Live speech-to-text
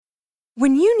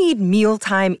When you need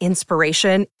mealtime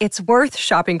inspiration, it's worth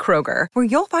shopping Kroger, where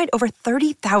you'll find over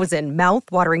 30,000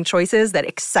 mouth-watering choices that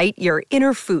excite your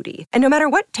inner foodie. And no matter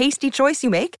what tasty choice you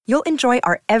make, you'll enjoy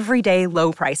our everyday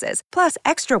low prices, plus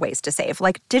extra ways to save,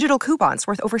 like digital coupons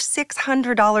worth over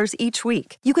 $600 each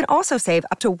week. You can also save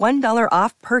up to $1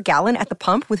 off per gallon at the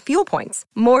pump with fuel points.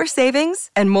 More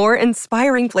savings and more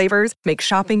inspiring flavors make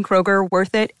shopping Kroger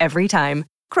worth it every time.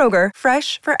 Kroger,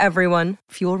 fresh for everyone.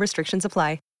 Fuel restrictions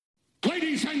apply.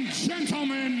 Ladies and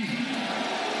gentlemen,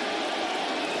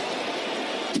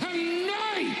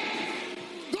 tonight,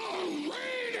 the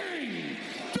reigning,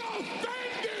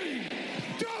 defending,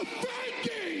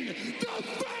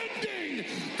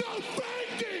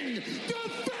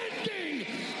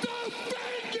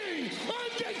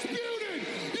 undisputed,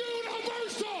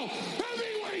 universal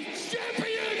heavyweight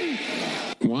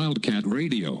champion, Wildcat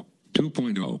Radio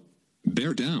 2.0.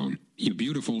 Bear down, you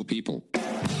beautiful people.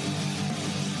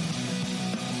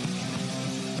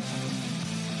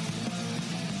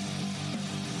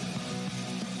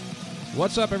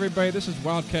 What's up, everybody? This is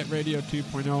Wildcat Radio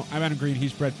 2.0. I'm Adam Green.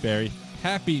 He's Brett Barry.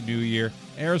 Happy New Year.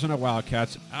 Arizona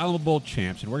Wildcats, Alamo Bowl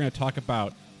champs. And we're going to talk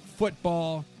about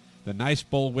football, the nice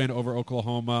bowl win over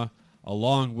Oklahoma,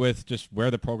 along with just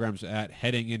where the program's at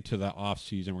heading into the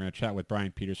offseason. We're going to chat with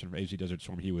Brian Peterson from AZ Desert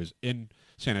Storm. He was in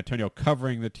San Antonio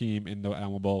covering the team in the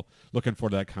Alamo Bowl. Looking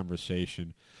forward to that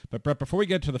conversation. But, Brett, before we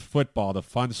get to the football, the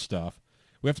fun stuff,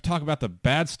 we have to talk about the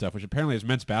bad stuff, which apparently is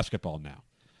men's basketball now.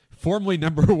 Formerly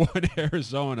number 1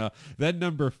 Arizona, then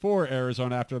number 4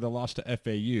 Arizona after the loss to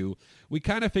FAU. We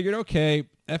kind of figured, okay,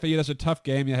 FAU, that's a tough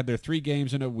game. They had their 3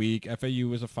 games in a week. FAU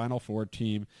was a Final Four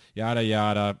team, yada,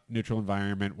 yada, neutral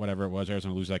environment, whatever it was.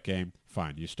 Arizona lose that game.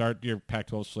 Fine. You start your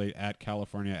Pac-12 slate at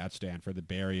California, at Stanford, the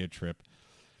Bay Area trip.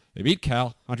 They beat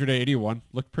Cal, 100-81.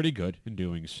 Looked pretty good in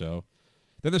doing so.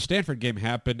 Then the Stanford game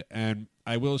happened, and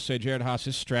I will say Jared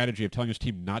Haas's strategy of telling his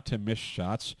team not to miss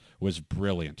shots was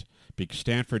brilliant. Because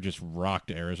Stanford just rocked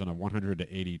Arizona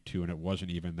 100-82, and it wasn't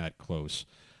even that close.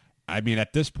 I mean,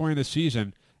 at this point in the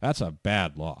season, that's a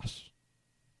bad loss.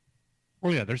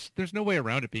 Well, yeah, there's no way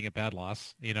around it being a bad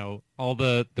loss. You know, all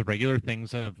the regular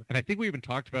things and I think we even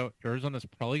talked about Arizona's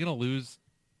probably going to lose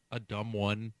a dumb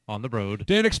one on the road.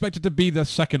 Didn't expect it to be the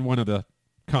second one of the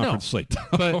conference slate.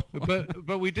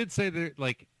 but we did say that,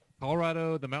 like,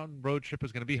 Colorado, the mountain road trip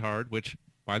is going to be hard, which,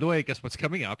 by the way, guess what's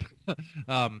coming up?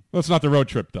 Well, it's not the road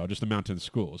trip, though, just the mountain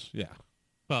schools. Yeah.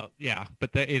 Well, yeah, but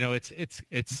it's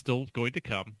still going to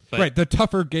come. But... Right, the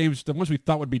tougher games, the ones we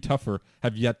thought would be tougher,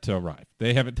 have yet to arrive.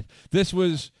 They haven't. This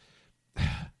was.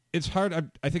 It's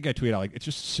hard. I think I tweeted out, like, it's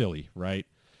just silly, right?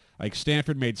 Like,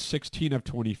 Stanford made 16 of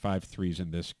 25 threes in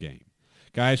this game.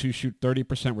 Guys who shoot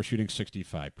 30% were shooting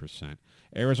 65%.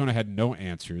 Arizona had no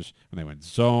answers when they went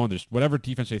zone. There's whatever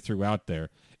defense they threw out there,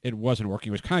 it wasn't working.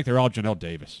 It was kind of like they're all Janelle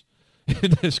Davis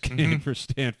in this game for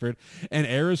Stanford. And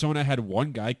Arizona had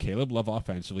one guy, Caleb Love,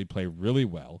 offensively play really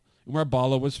well.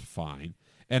 Marbala was fine.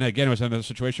 And again, it was another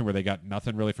situation where they got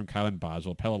nothing really from Kylan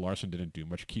Boswell. Pella Larson didn't do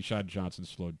much. Keyshawn Johnson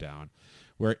slowed down.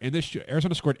 Where in this,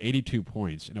 Arizona scored 82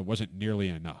 points, and it wasn't nearly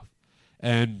enough.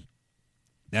 And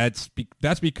that's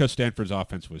because Stanford's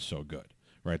offense was so good,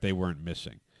 right? They weren't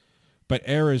missing. But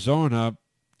Arizona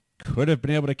could have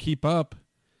been able to keep up,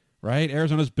 right?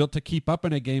 Arizona's built to keep up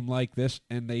in a game like this,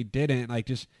 and they didn't.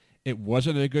 It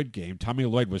wasn't a good game. Tommy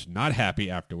Lloyd was not happy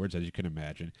afterwards, as you can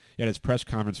imagine. He had his press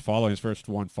conference his first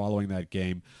one following that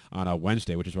game on a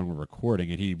Wednesday, which is when we're recording,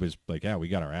 and he was like, yeah, we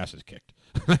got our asses kicked.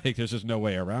 Like, there's just no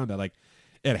way around that. Like,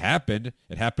 it happened.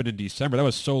 It happened in December. That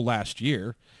was so last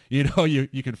year. You know,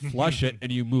 you can flush it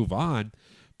and you move on.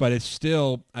 But it's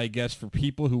still, I guess, for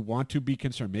people who want to be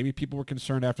concerned. Maybe people were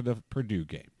concerned after the Purdue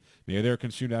game. Maybe they were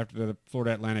concerned after the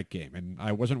Florida Atlantic game. And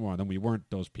I wasn't one of them. We weren't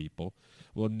those people.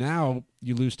 Well, now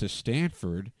you lose to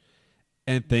Stanford,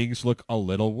 and things look a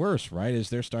little worse, right?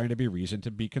 Is there starting to be reason to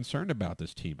be concerned about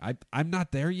this team? I'm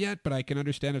not there yet, but I can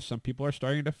understand if some people are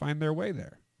starting to find their way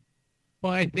there.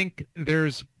 Well, I think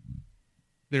there's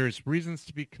reasons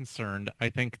to be concerned. I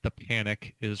think the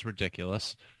panic is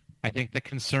ridiculous. I think the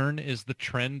concern is the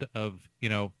trend of, you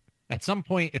know, at some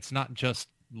point it's not just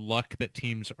luck that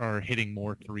teams are hitting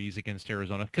more threes against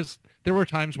Arizona, because there were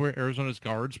times where Arizona's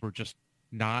guards were just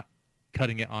not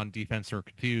cutting it on defense or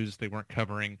confused. They weren't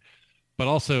covering. But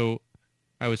also,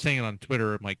 I was saying it on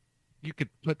Twitter, I'm like, you could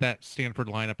put that Stanford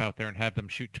lineup out there and have them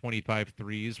shoot 25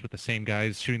 threes with the same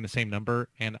guys shooting the same number,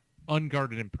 and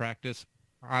unguarded in practice,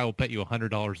 I'll bet you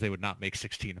 $100 they would not make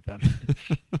 16 of them.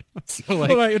 So,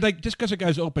 like, just because a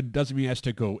guy's open doesn't mean he has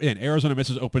to go in. Arizona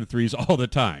misses open threes all the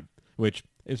time, which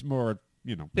is more,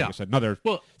 you know, like I said, another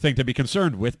thing to be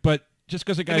concerned with. But just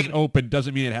because a guy's open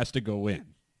doesn't mean it has to go in.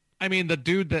 I mean, the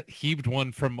dude that heaved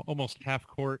one from almost half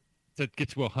court to get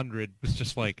to 100 was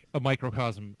just like a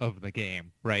microcosm of the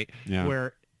game, right? Yeah.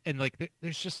 Where and like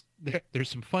there's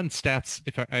some fun stats.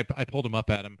 If I pulled them up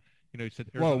at him, he said,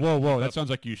 Whoa! That sounds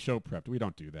like you show prepped. We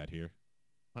don't do that here.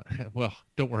 Well,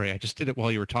 don't worry. I just did it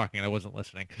while you were talking and I wasn't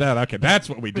listening. Okay, that's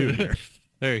what we do here.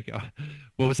 There you go.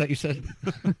 What was that you said?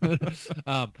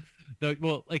 No,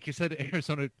 well, like you said,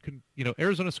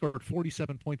 Arizona scored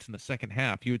 47 points in the second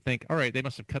half. You would think, all right, they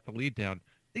must have cut the lead down.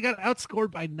 They got outscored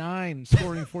by 9,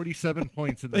 scoring 47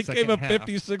 points in the second half. They gave up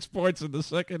 56 points in the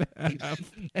second half.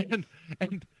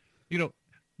 and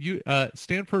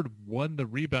Stanford won the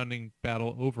rebounding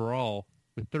battle overall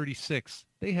with 36.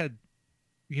 They had,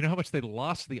 how much they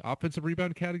lost the offensive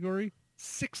rebound category?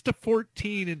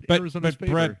 6-14 in Arizona's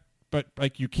favor. Brett, but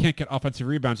like you can't get offensive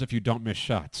rebounds if you don't miss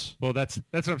shots. Well, that's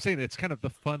what I'm saying. It's kind of the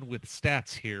fun with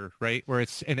stats here, right? Where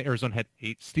Arizona had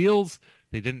 8 steals.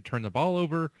 They didn't turn the ball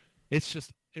over. It's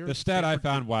just the stat I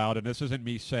found wild, and this isn't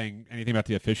me saying anything about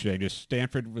the officiating. Just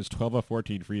Stanford was 12 of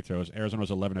 14 free throws. Arizona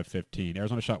was 11 of 15.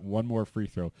 Arizona shot one more free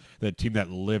throw. The team that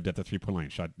lived at the 3-point line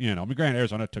shot. Granted,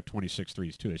 Arizona took 26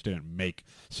 threes too. They still didn't make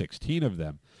 16 of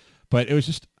them, but it was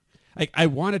just. I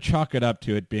want to chalk it up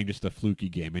to it being just a fluky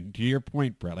game. And to your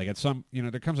point, Brett, like at some,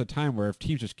 there comes a time where if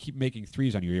teams just keep making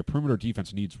threes on you, your perimeter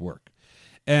defense needs work.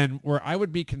 And where I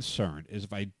would be concerned is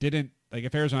if I didn't, like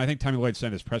if Arizona, I think Tommy Lloyd said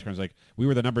in his press conference, like we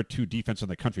were the number 2 defense in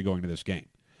the country going into this game,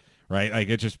 right? Like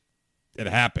it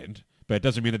happened, but it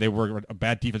doesn't mean that they were a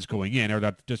bad defense going in or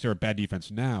that just they're a bad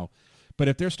defense now. But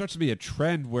if there starts to be a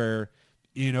trend where,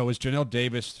 is Janelle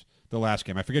Davis the last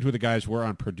game. I forget who the guys were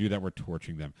on Purdue that were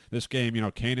torching them. This game,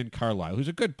 Kanan Carlisle, who's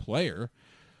a good player,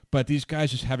 but these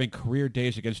guys just having career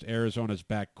days against Arizona's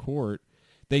backcourt,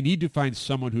 they need to find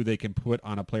someone who they can put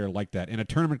on a player like that. In a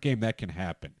tournament game, that can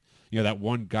happen. That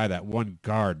one guy, that one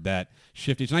guard, that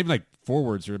shifty. It's not even like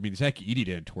forwards. Zach Edey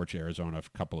didn't torch Arizona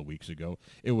a couple of weeks ago.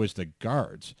 It was the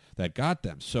guards that got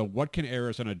them. So what can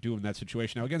Arizona do in that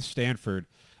situation? Now, against Stanford,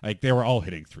 they were all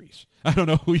hitting threes. I don't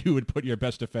know who you would put your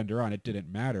best defender on. It didn't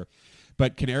matter.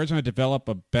 But can Arizona develop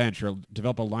a bench or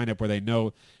develop a lineup where they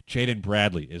know Jaden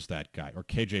Bradley is that guy, or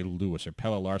KJ Lewis, or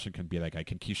Pella Larson can be that guy?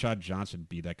 Can Keyshawn Johnson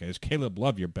be that guy? Is Caleb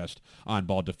Love your best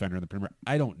on-ball defender in the perimeter?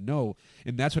 I don't know.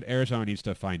 And that's what Arizona needs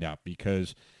to find out,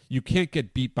 because you can't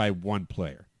get beat by one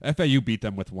player. FAU beat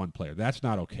them with one player. That's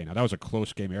not okay. Now, that was a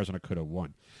close game. Arizona could have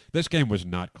won. This game was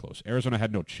not close. Arizona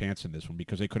had no chance in this one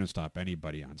because they couldn't stop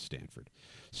anybody on Stanford.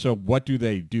 So what do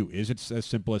they do? Is it as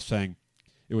simple as saying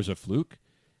it was a fluke?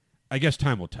 I guess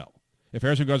time will tell. If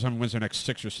Arizona goes on and wins their next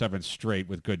 6 or 7 straight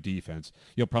with good defense,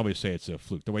 you'll probably say it's a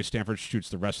fluke. The way Stanford shoots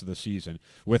the rest of the season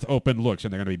with open looks,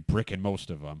 and they're going to be bricking most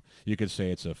of them, you could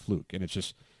say it's a fluke. And it's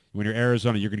just, when you're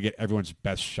Arizona, you're going to get everyone's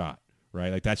best shot,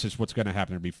 right? Like, that's just what's going to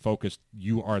happen. They'll be focused.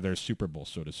 You are their Super Bowl,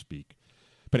 so to speak.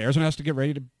 But Arizona has to get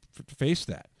ready to face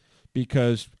that,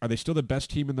 because are they still the best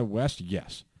team in the West?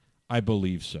 Yes, I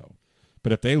believe so.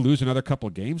 But if they lose another couple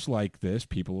of games like this,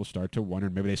 people will start to wonder,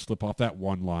 maybe they slip off that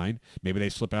one line. Maybe they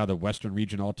slip out of the Western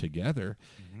region altogether.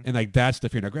 Mm-hmm. And that's the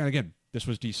fear. Now, granted, again, this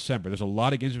was December. There's a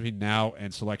lot of games between now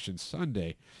and Selection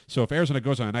Sunday. So if Arizona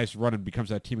goes on a nice run and becomes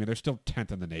that team, they're still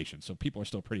 10th in the nation. So people are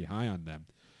still pretty high on them.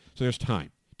 So there's time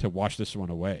to wash this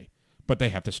one away. But they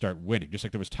have to start winning, just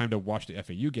like there was time to wash the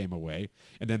FAU game away,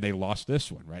 and then they lost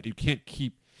this one, right? You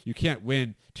can't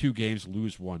win 2 games,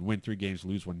 lose 1, win 3 games,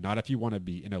 lose 1. Not if you want to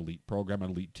be an elite program,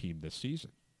 an elite team this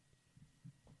season.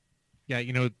 Yeah,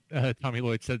 Tommy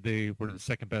Lloyd said they were the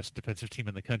second best defensive team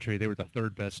in the country. They were the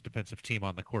 3rd best defensive team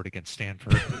on the court against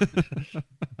Stanford.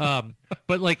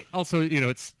 But also,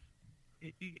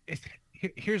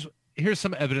 here's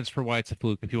some evidence for why it's a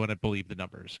fluke if you want to believe the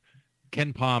numbers.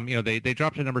 Ken Pom, they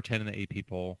dropped to number 10 in the AP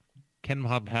poll. Ken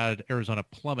Pom had Arizona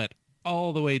plummet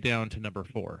all the way down to number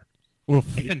 4.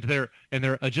 Oof. And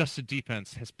their adjusted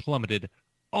defense has plummeted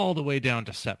all the way down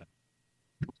to 7.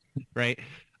 Right?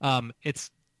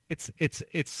 It's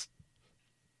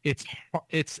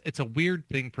a weird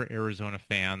thing for Arizona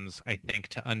fans, I think,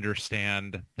 to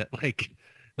understand that like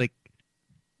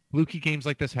fluky games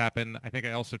like this happen. I think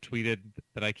I also tweeted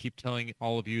that I keep telling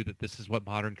all of you that this is what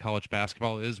modern college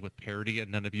basketball is, with parity, and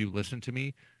none of you listen to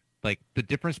me. Like, the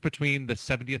difference between the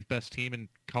 70th best team in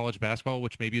college basketball,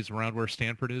 which maybe is around where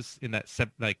Stanford is in that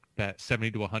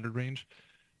 70 to 100 range,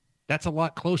 that's a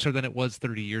lot closer than it was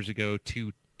 30 years ago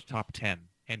to top 10.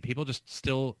 And people just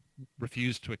still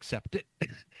refuse to accept it.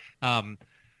 And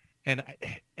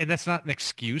that's not an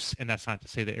excuse, and that's not to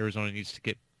say that Arizona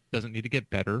doesn't need to get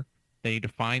better. They need to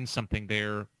find something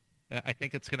there. I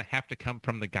think it's going to have to come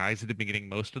from the guys that have been getting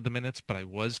most of the minutes, but I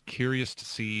was curious to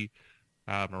see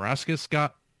Marascus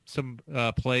got some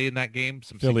play in that game.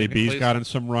 Some Philly significant B's plays. got in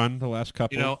some run the last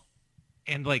couple.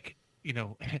 And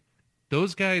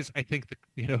those guys. I think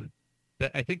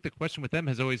I think the question with them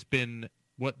has always been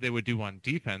what they would do on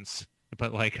defense.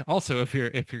 But also if your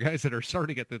guys that are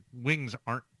starting at the wings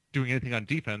aren't doing anything on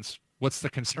defense, what's the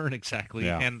concern exactly?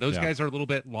 Yeah, And those guys are a little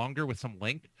bit longer with some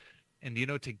length. And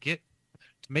to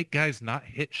make guys not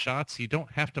hit shots, you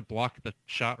don't have to block the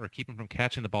shot or keep them from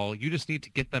catching the ball. You just need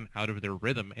to get them out of their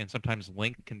rhythm, and sometimes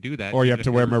length can do that. Or you have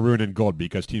to wear maroon and gold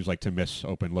because teams like to miss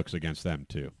open looks against them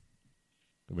too.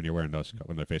 When you're wearing those,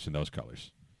 when they're facing those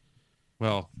colors.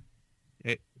 Well,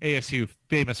 ASU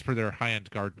famous for their high-end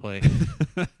guard play.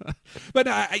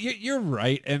 But you're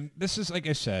right, and this is, like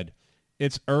I said,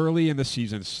 it's early in the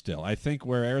season still. I think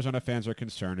where Arizona fans are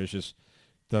concerned is just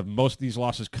most of these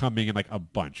losses coming in like a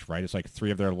bunch, right? It's like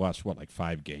 3 of their last,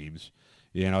 5 games,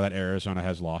 that Arizona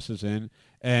has losses in.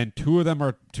 And 2 of them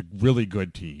are to really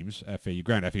good teams. FAU,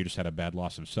 granted, FAU just had a bad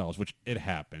loss themselves, which it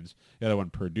happens. The other one,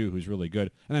 Purdue, who's really good.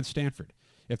 And then Stanford.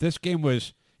 If this game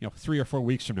was, 3 or 4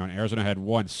 weeks from now and Arizona had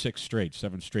won 6 straight,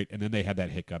 7 straight, and then they had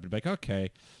that hiccup, it'd be like,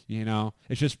 okay,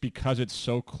 it's just because it's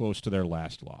so close to their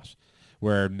last loss,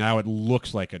 where now it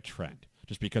looks like a trend.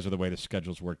 Just because of the way the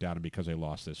schedule's worked out and because they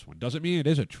lost this one. Doesn't mean it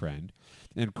is a trend.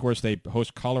 And, of course, they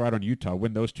host Colorado and Utah,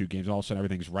 win those 2 games, all of a sudden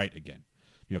everything's right again.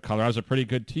 Colorado's a pretty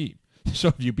good team. So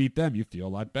if you beat them, you feel a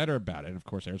lot better about it. And, of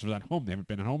course, Arizona's at home. They haven't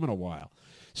been at home in a while.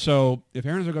 So if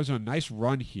Arizona goes on a nice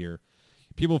run here,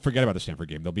 people forget about the Stanford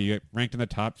game. They'll be ranked in the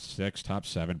top 6, top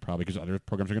 7, probably because other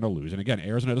programs are going to lose. And, again,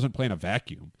 Arizona doesn't play in a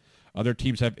vacuum. Other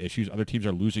teams have issues. Other teams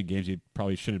are losing games you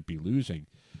probably shouldn't be losing.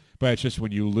 But it's just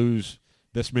when you lose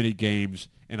this many games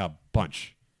in a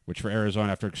bunch, which for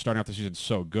Arizona, after starting off the season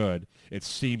so good, it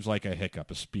seems like a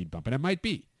hiccup, a speed bump, and it might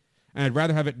be. And I'd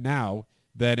rather have it now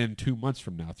than in 2 months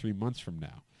from now, 3 months from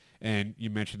now. And you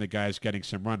mentioned the guys getting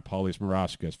some run, Paulius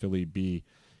Marascas, Philly B.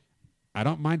 I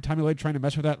don't mind Tommy Lloyd trying to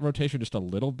mess with that rotation just a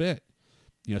little bit.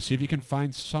 See if you can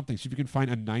find something. See if you can find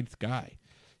a 9th guy,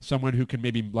 someone who can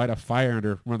maybe light a fire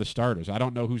under one of the starters. I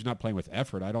don't know who's not playing with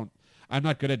effort. I'm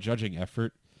not good at judging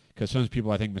effort. Because sometimes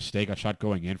people, I think, mistake a shot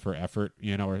going in for effort,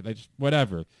 or they just,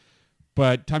 whatever.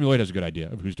 But Tommy Lloyd has a good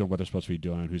idea of who's doing what they're supposed to be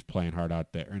doing and who's playing hard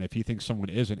out there. And if he thinks someone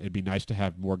isn't, it'd be nice to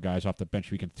have more guys off the bench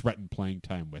we can threaten playing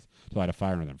time with to light a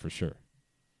fire on them for sure.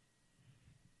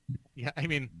 Yeah, I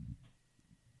mean,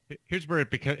 here's where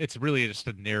it's really just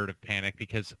a narrative panic,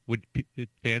 because would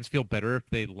fans feel better if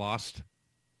they lost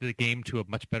the game to a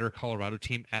much better Colorado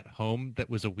team at home that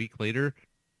was a week later?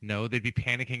 No, they'd be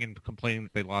panicking and complaining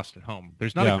that they lost at home.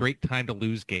 There's not a great time to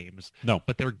lose games. No,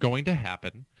 but they're going to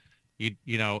happen. It's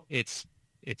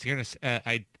going to.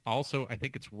 I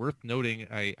think it's worth noting.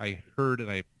 I heard, and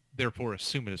I therefore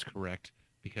assume it is correct,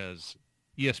 because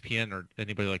ESPN or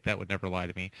anybody like that would never lie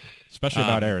to me, especially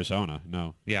about Arizona.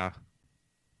 No. Yeah.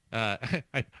 I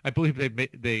believe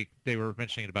they were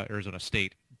mentioning it about Arizona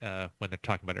State when they're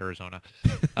talking about Arizona.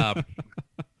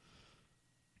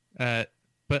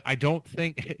 But I don't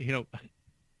think,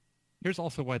 here's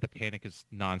also why the panic is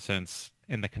nonsense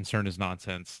and the concern is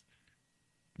nonsense.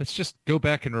 Let's just go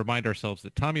back and remind ourselves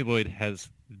that Tommy Lloyd has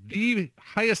the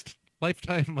highest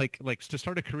lifetime, to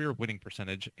start a career winning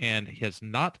percentage, and he has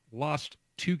not lost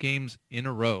 2 games in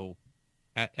a row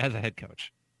as a head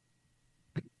coach.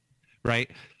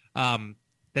 Right?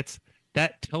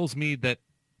 That tells me that,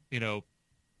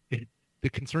 the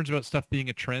concerns about stuff being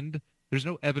a trend, there's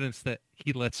no evidence that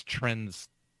he lets trends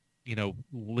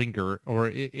linger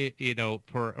or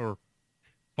or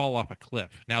fall off a cliff.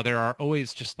 Now there are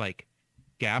always just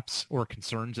gaps or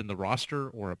concerns in the roster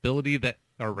or ability that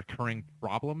are recurring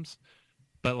problems,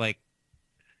 but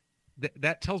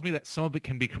that tells me that some of it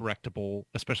can be correctable,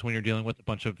 especially when you're dealing with a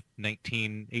bunch of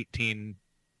 19, 18,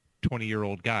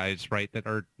 20-year-old guys, right, that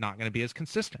are not going to be as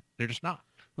consistent. They're just not.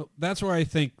 Well, that's where I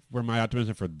think where my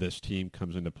optimism for this team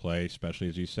comes into play, especially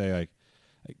as you say,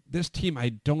 this team, I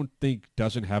don't think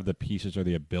doesn't have the pieces or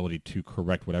the ability to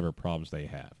correct whatever problems they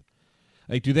have.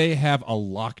 Do they have a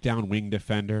lockdown wing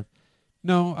defender?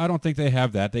 No, I don't think they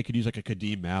have that. They could use a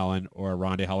Kadeem Allen or a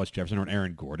Rondé Hollis-Jefferson or an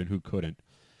Aaron Gordon, who couldn't.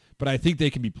 But I think they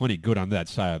can be plenty good on that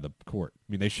side of the court.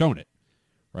 I mean, they've shown it,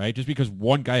 right? Just because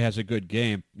one guy has a good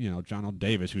game, John L.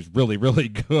 Davis, who's really, really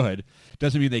good,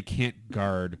 doesn't mean they can't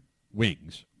guard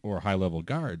wings or high-level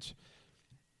guards.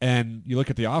 And you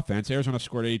look at the offense, Arizona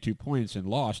scored 82 points and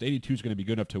lost. 82 is going to be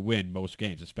good enough to win most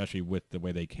games, especially with the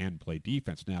way they can play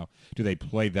defense. Now, do they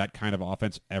play that kind of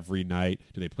offense every night?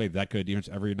 Do they play that good defense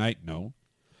every night? No.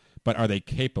 But are they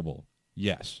capable?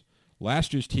 Yes.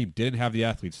 Last year's team didn't have the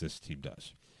athletes this team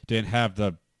does. Didn't have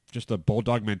the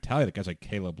bulldog mentality that guys like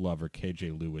Caleb Love or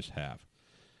KJ Lewis have,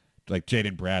 like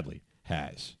Jaden Bradley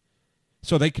has.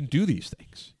 So they can do these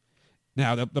things.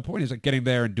 Now, the point is like getting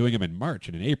there and doing them in March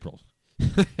and in April.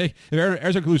 If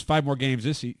Arizona can lose 5 more games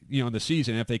in the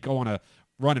season, if they go on a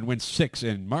run and win 6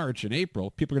 in March and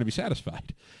April, people are going to be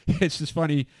satisfied. It's just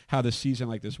funny how the season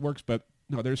like this works. But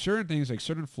no, there's certain things, like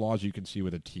certain flaws you can see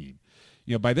with a team.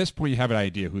 By this point, you have an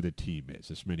idea who the team is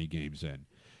this many games in.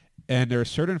 And there are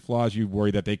certain flaws you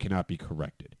worry that they cannot be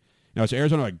corrected. Now, is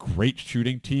Arizona a great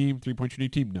shooting team, three-point shooting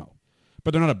team? No.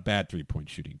 But they're not a bad three-point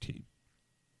shooting team.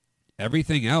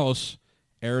 Everything else,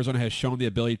 Arizona has shown the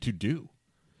ability to do,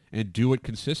 and do it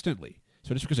consistently.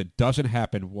 So just because it doesn't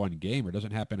happen one game or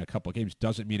doesn't happen a couple of games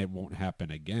doesn't mean it won't happen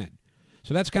again.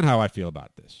 So that's kind of how I feel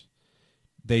about this.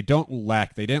 They didn't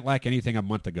lack anything a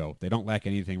month ago. They don't lack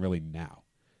anything really now,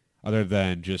 other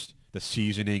than just the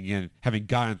seasoning and having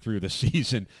gotten through the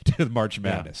season to March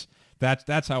Madness. Yeah.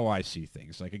 That's how I see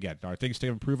things. Like, again, are things to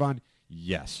improve on?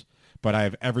 Yes. But I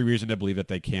have every reason to believe that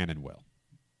they can and will.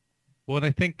 Well, and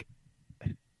I think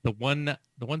the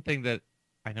one thing that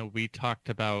I know we talked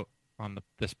about on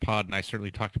this pod, and I certainly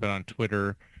talked about on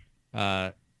Twitter,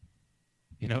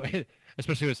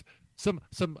 especially with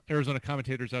some Arizona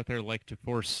commentators out there like to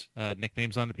force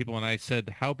nicknames onto people, and I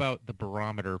said, how about the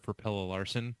barometer for Pelle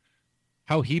Larsson?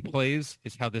 How he plays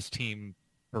is how this team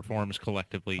performs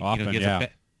collectively. Often,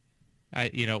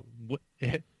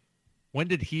 when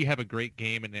did he have a great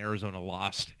game and Arizona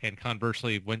lost? And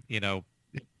conversely, when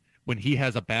he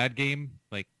has a bad game,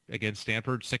 like against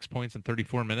Stanford, 6 points in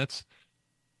 34 minutes,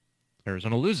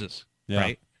 Arizona loses. Yeah.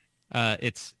 Right?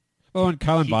 And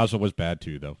Colin Boswell was bad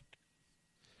too, though.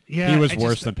 Yeah, he was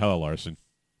worse than Pelle Larsson.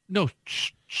 No,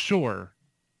 sure,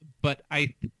 but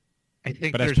I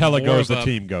think. But as Pelle goes, the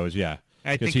team goes. Yeah,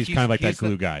 because he's kind of like that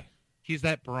glue guy. He's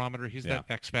that barometer. He's that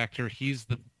X factor. He's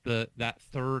that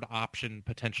third option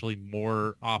potentially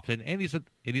more often, and he's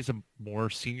a more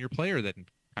senior player than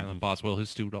Kylan Boswell, who's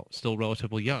still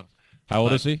relatively young. How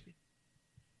old is he?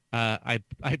 I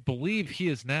believe he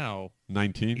is now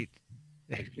 19.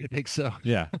 I think so.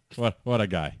 Yeah. What a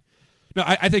guy. No,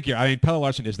 I think Pelle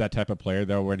Larsson is that type of player,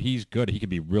 though. When he's good, he can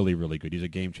be really, really good. He's a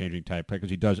game-changing type player because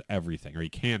he does everything, or he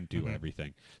can do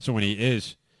everything. So when he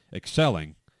is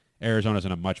excelling, Arizona's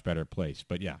in a much better place.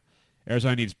 But yeah,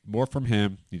 Arizona needs more from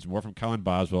him, needs more from Colin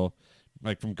Boswell,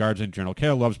 like from guards in general.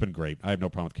 Caleb Love's been great. I have no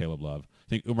problem with Caleb Love. I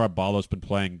think Umar Ballo's been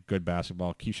playing good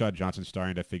basketball. Keyshawn Johnson's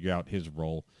starting to figure out his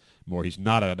role more. He's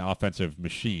not an offensive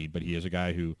machine, but he is a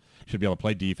guy who should be able to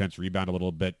play defense, rebound a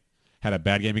little bit. Had a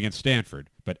bad game against Stanford,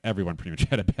 but everyone pretty much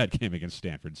had a bad game against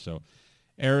Stanford. So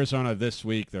Arizona this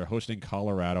week, they're hosting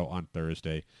Colorado on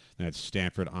Thursday. Then it's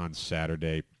Stanford on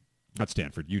Saturday. Not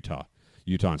Stanford, Utah.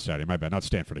 Utah on Saturday. My bad. Not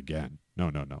Stanford again.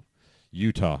 No.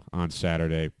 Utah on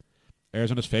Saturday.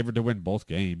 Arizona's favored to win both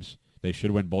games. They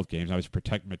should win both games. Obviously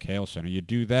protect McHale Center. You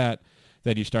do that,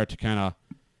 then you start to kind of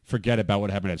forget about what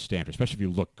happened at Stanford, especially if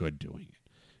you look good doing it.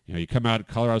 You come out,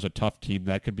 Colorado's a tough team.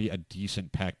 That could be a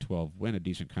decent Pac-12 win, a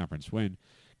decent conference win.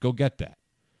 Go get that.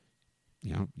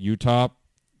 Utah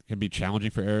can be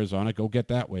challenging for Arizona. Go get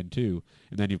that win, too.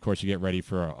 And then, of course, you get ready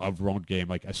for a road game,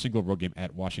 like a single road game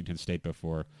at Washington State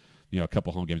before, a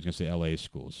couple home games against the LA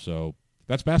schools. So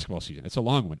that's basketball season. It's a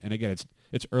long one. And, again,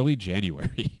 it's early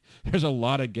January. There's a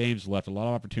lot of games left, a lot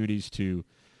of opportunities to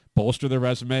bolster the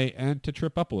resume and to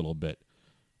trip up a little bit.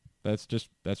 That's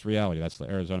reality. That's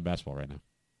Arizona basketball right now.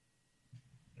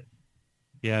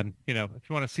 Yeah, and, if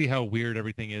you want to see how weird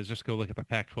everything is, just go look at the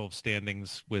Pac-12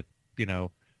 standings with,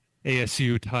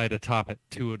 ASU tied atop at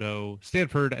 2-0.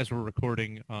 Stanford, as we're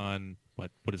recording on,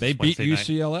 what is they this, beat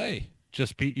Wednesday UCLA. Night?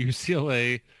 Just beat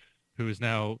UCLA, who is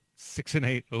now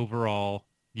 6-8 overall.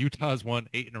 Utah's won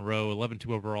 8 in a row,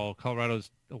 11-2 overall. Colorado's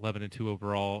 11-2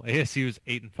 overall. ASU's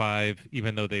 8-5,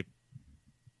 even though they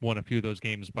won a few of those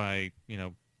games by,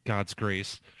 God's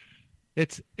grace.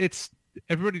 It's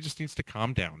everybody just needs to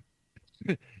calm down.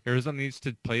 Arizona needs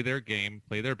to play their game,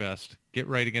 play their best, get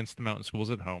right against the mountain schools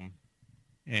at home,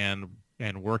 and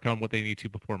work on what they need to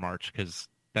before March, because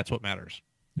that's what matters.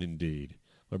 Indeed.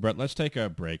 Well, Brett, let's take a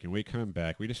break, and we come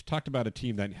back. We just talked about a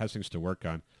team that has things to work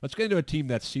on. Let's get into a team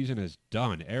that season is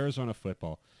done. Arizona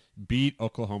football beat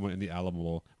Oklahoma in the Alamo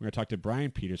Bowl. We're going to talk to Brian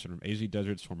Peterson from AZ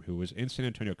Desert Storm, who was in San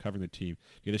Antonio covering the team,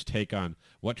 get his take on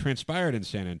what transpired in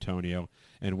San Antonio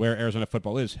and where Arizona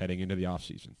football is heading into the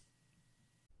offseason.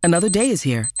 Another day is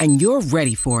here, and you're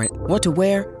ready for it. What to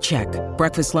wear? Check.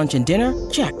 Breakfast, lunch, and dinner?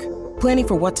 Check. Planning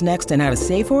for what's next and how to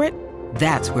save for it?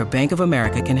 That's where Bank of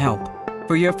America can help.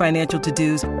 For your financial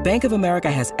to-dos, Bank of America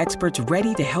has experts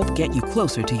ready to help get you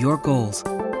closer to your goals.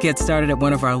 Get started at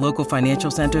one of our local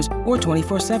financial centers or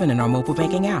 24/7 in our mobile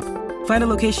banking app. Find a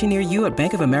location near you at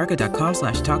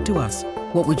bankofamerica.com/talktous.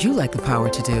 What would you like the power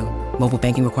to do? Mobile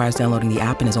banking requires downloading the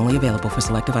app and is only available for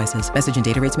select devices. Message and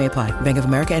data rates may apply. Bank of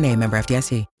America N.A., member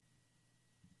FDIC.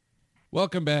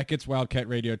 Welcome back. It's Wildcat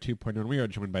Radio 2.0. We are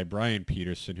joined by Brian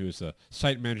Peterson, who is the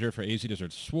site manager for AZ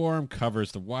Desert Swarm,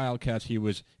 covers the Wildcats. He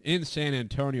was in San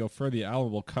Antonio for the Alamo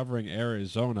Bowl covering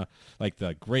Arizona like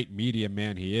the great media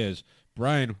man he is.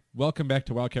 Brian, welcome back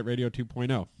to Wildcat Radio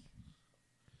 2.0.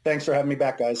 Thanks for having me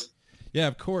back, guys. Yeah,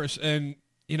 of course. And,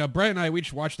 you know, Brian and I, we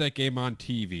just watched that game on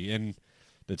TV, and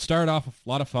it started off a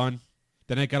lot of fun.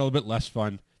 Then it got a little bit less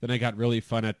fun. Then it got really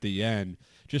fun at the end.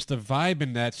 Just the vibe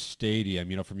in that stadium,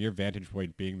 you know, from your vantage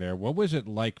point being there, what was it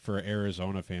like for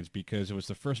Arizona fans? Because it was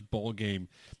the first bowl game,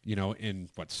 you know, in,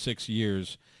 6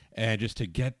 years. And just to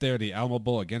get there, the Alamo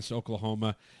Bowl against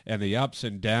Oklahoma, and the ups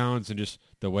and downs and just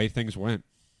the way things went.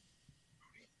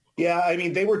 Yeah, I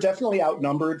mean, they were definitely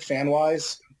outnumbered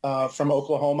fan-wise from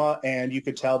Oklahoma, and you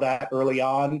could tell that early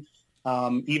on.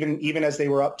 Even as they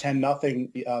were up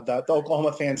 10-0, the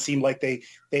Oklahoma fans seemed like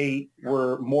they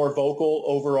were more vocal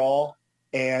overall.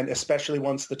 And especially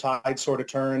once the tide sort of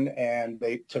turned and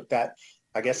they took that,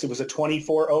 I guess it was a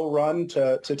 24-0 run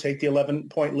to take the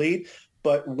 11-point lead.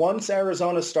 But once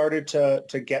Arizona started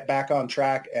to get back on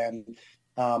track and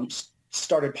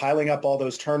started piling up all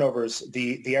those turnovers,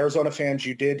 the Arizona fans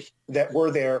that were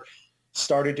there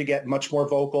started to get much more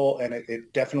vocal, and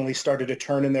it definitely started to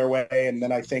turn in their way. And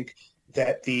then I think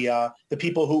that the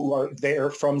people who are there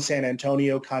from San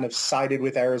Antonio kind of sided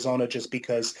with Arizona just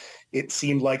because it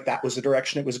seemed like that was the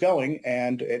direction it was going,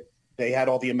 and they had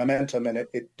all the momentum, and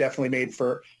it definitely made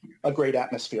for a great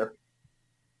atmosphere.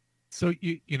 So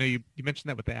you mentioned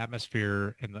that with the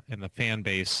atmosphere and the fan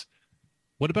base.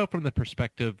 What about from the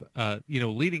perspective,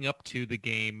 leading up to the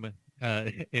game,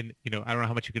 and I don't know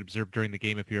how much you could observe during the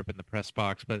game if you're up in the press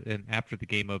box, but and after the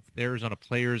game of the Arizona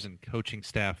players and coaching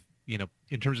staff, you know,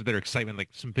 in terms of their excitement, like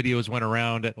some videos went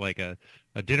around at like a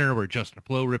dinner where Justin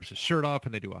Flo rips his shirt off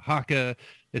and they do a haka.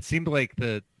 It seemed like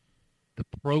the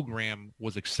program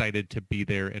was excited to be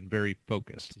there and very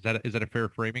focused. Is that a fair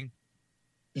framing?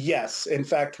 Yes. In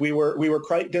fact, we were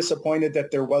quite disappointed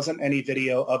that there wasn't any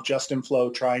video of Justin Flo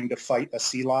trying to fight a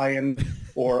sea lion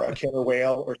or a killer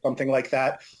whale or something like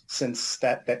that, since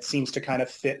that seems to kind of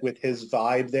fit with his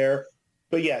vibe there.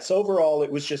 But yes, overall, it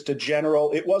was just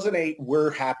it wasn't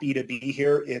we're happy to be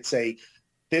here.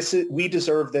 We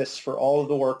deserve this for all of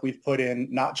the work we've put in,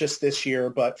 not just this year,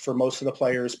 but for most of the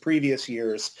players previous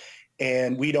years.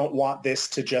 And we don't want this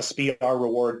to just be our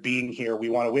reward being here. We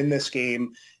want to win this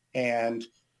game and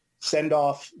send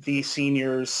off the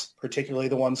seniors, particularly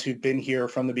the ones who've been here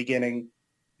from the beginning,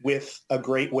 with a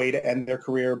great way to end their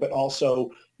career, but also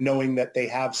knowing that they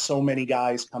have so many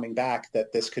guys coming back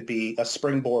that this could be a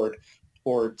springboard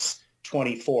towards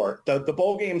 24. The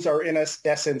bowl games are in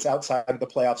essence outside of the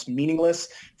playoffs meaningless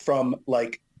from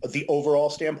like the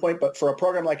overall standpoint, but for a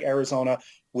program like Arizona,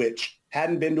 which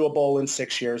hadn't been to a bowl in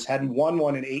 6 years, hadn't won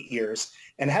one in 8 years,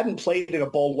 and hadn't played in a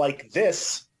bowl like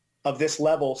this of this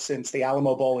level since the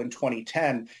Alamo Bowl in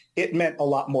 2010, it meant a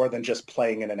lot more than just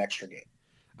playing in an extra game.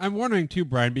 I'm wondering too,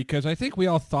 Brian, because I think we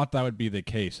all thought that would be the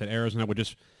case, that Arizona would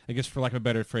just, I guess for lack of a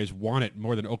better phrase, want it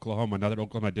more than Oklahoma. Not that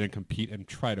Oklahoma didn't compete and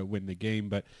try to win the game,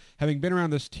 but having been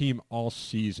around this team all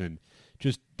season,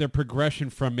 just their progression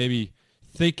from maybe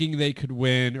thinking they could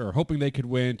win or hoping they could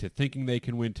win to thinking they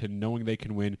can win to knowing they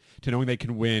can win to knowing they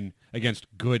can win against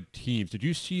good teams. Did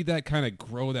you see that kind of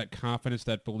grow, that confidence,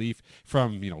 that belief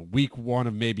from, week one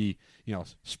of maybe,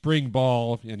 spring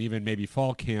ball and even maybe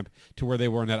fall camp to where they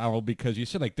were in that hour? Because you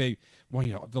said like the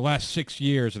last 6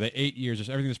 years or the 8 years, just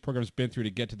everything this program's been through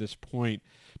to get to this point,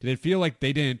 did it feel like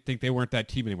they didn't think they weren't that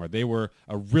team anymore? They were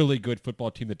a really good football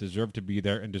team that deserved to be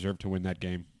there and deserved to win that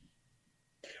game.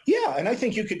 Yeah, and I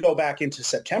think you could go back into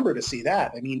September to see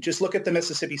that. I mean, just look at the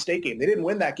Mississippi State game. They didn't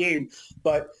win that game,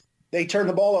 but they turned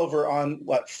the ball over on,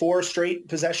 4 straight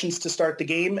possessions to start the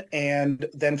game, and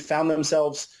then found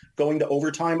themselves going to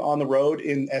overtime on the road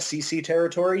in SEC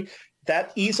territory.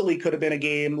 That easily could have been a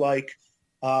game like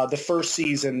the first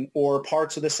season or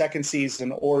parts of the second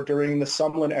season or during the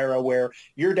Sumlin era where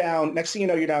you're down, next thing you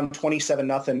know, you're down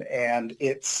 27-0, and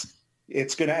it's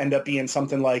going to end up being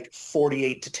something like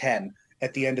 48-10.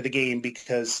 At the end of the game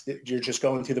because you're just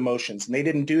going through the motions. And they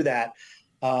didn't do that.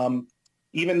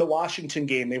 Even the Washington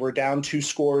game, they were down 2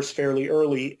 scores fairly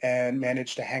early and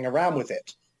managed to hang around with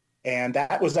it. And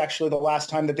that was actually the last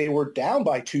time that they were down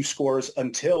by 2 scores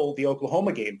until the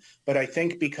Oklahoma game. But I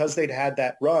think because they'd had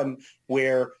that run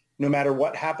where no matter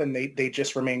what happened, they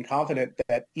just remained confident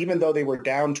that even though they were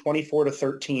down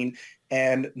 24-13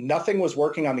 and nothing was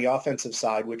working on the offensive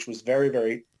side, which was very,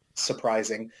 very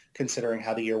surprising considering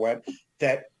how the year went,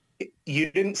 that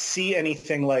you didn't see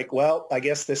anything like, well, I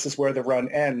guess this is where the run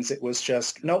ends. It was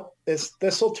just, nope, this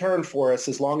will turn for us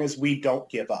as long as we don't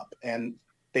give up. And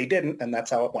they didn't, and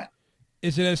that's how it went.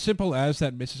 Is it as simple as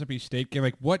that Mississippi State game?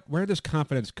 Like, where does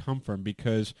confidence come from?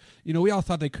 Because, we all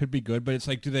thought they could be good, but it's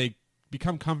like, do they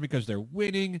become confident because they're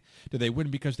winning? Do they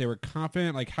win because they were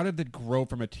confident? Like, how did it grow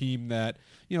from a team that,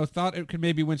 thought it could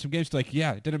maybe win some games to like,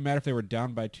 yeah, it didn't matter if they were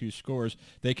down by 2 scores,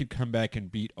 they could come back and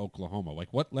beat Oklahoma?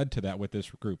 Like, what led to that with this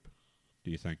group,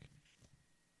 do you think?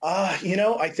 I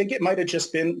think it might have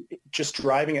just been just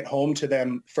driving it home to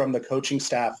them from the coaching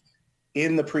staff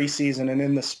in the preseason and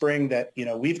in the spring that,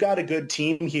 we've got a good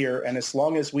team here. And as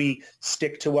long as we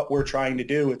stick to what we're trying to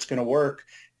do, it's going to work,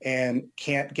 and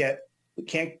can't get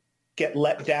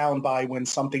let down by when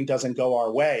something doesn't go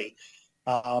our way.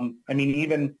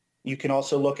 Even you can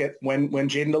also look at when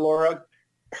Jayden de Laura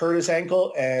hurt his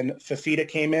ankle and Fifita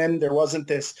came in, there wasn't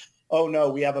this, oh no,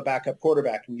 we have a backup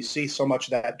quarterback. And you see so much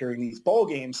of that during these bowl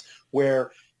games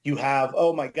where you have,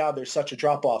 oh my God, there's such a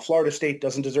drop-off. Florida State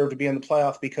doesn't deserve to be in the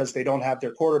playoff because they don't have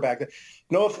their quarterback.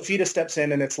 Noah Fifita steps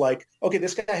in and it's like, okay,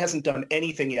 this guy hasn't done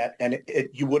anything yet. And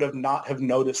you would have not have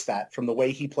noticed that from the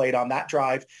way he played on that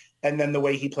drive, and then the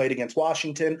way he played against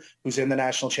Washington, who's in the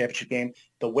national championship game,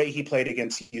 the way he played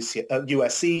against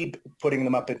USC, putting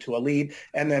them up into a lead,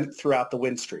 and then throughout the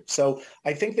win streak. So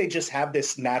I think they just have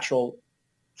this natural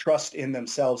trust in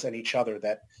themselves and each other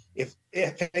that if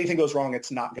anything goes wrong,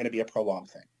 it's not going to be a prolonged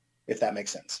thing, if that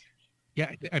makes sense.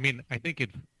 Yeah, I think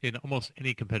in almost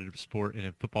any competitive sport, and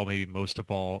in football maybe most of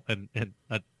all, and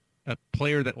a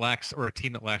player that lacks, or a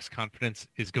team that lacks confidence,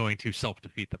 is going to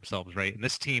self-defeat themselves, right? And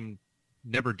this team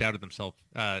never doubted themselves,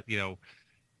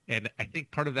 and I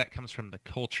think part of that comes from the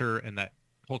culture, and that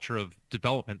culture of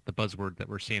development, the buzzword that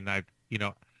we're seeing. I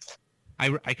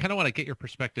kind of want to get your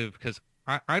perspective, because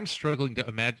I'm struggling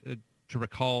to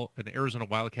recall an Arizona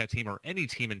Wildcat team, or any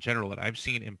team in general, that I've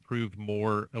seen improve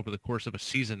more over the course of a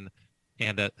season.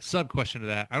 And a sub-question to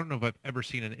that, I don't know if I've ever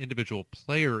seen an individual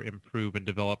player improve and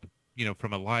develop,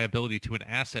 from a liability to an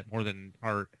asset more than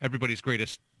everybody's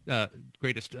biggest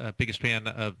fan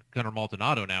of Gunnar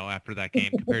Maldonado now after that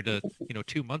game compared to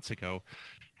 2 months ago.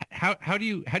 How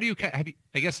did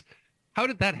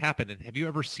that happen? And have you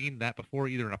ever seen that before,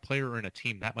 either in a player or in a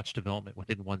team, that much development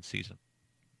within one season?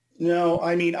 No,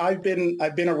 I've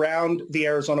been around the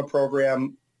Arizona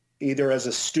program either as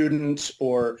a student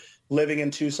or living in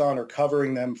Tucson or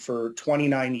covering them for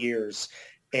 29 years.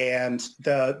 And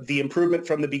the improvement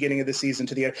from the beginning of the season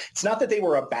to the end, it's not that they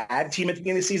were a bad team at the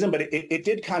beginning of the season, but it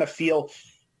did kind of feel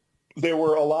there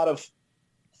were a lot of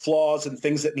flaws and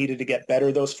things that needed to get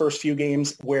better those first few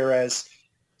games. Whereas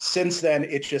since then,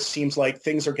 it just seems like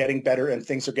things are getting better and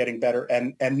things are getting better,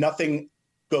 and nothing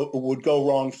would go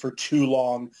wrong for too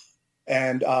long.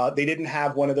 And they didn't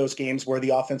have one of those games where the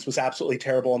offense was absolutely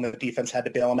terrible and the defense had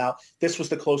to bail them out. This was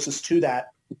the closest to that.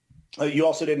 You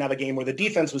also didn't have a game where the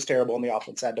defense was terrible and the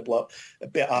offense had to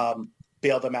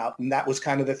bail them out. And that was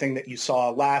kind of the thing that you saw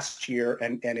last year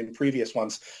and in previous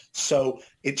ones. So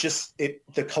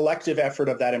the collective effort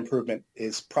of that improvement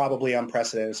is probably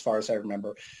unprecedented as far as I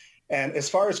remember. And as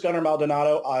far as Gunnar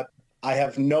Maldonado, I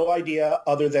have no idea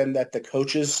other than that the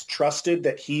coaches trusted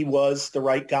that he was the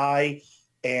right guy.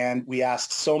 And we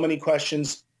asked so many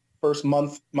questions first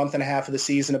month and a half of the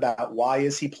season about why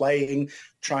is he playing,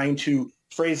 trying to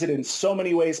phrase it in so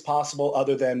many ways possible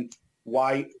other than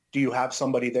why do you have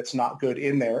somebody that's not good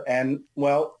in there? And,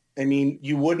 well,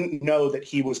 you wouldn't know that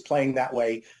he was playing that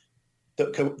way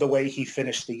the way he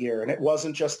finished the year. And it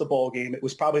wasn't just the bowl game. It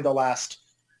was probably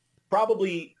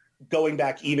probably going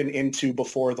back even into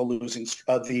before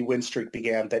the win streak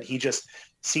began, that he just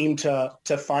seemed to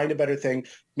find a better thing.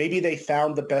 Maybe they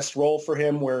found the best role for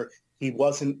him where he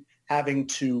wasn't having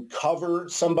to cover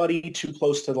somebody too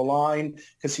close to the line,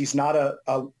 because he's not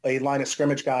a line of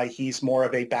scrimmage guy. He's more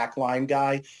of a back line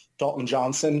guy. Dalton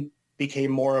Johnson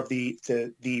became more of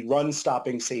the run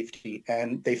stopping safety,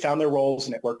 and they found their roles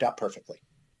and it worked out perfectly.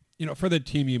 For the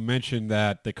team, you mentioned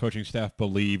that the coaching staff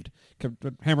believed,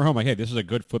 hammer home, like, hey, this is a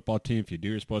good football team. If you do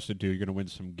what you're supposed to do, you're going to win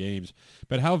some games.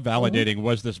 But how validating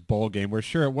was this bowl game where,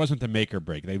 sure, it wasn't the make or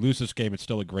break. They lose this game, it's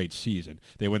still a great season.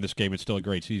 They win this game, it's still a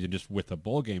great season just with a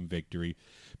bowl game victory.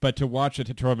 But to watch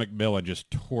Tetairoa McMillan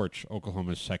just torch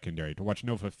Oklahoma's secondary, to watch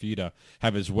Noah Fifita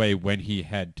have his way when he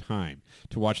had time,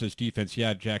 to watch this defense,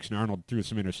 Jackson Arnold threw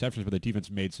some interceptions, but the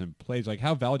defense made some plays. Like,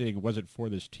 how validating was it for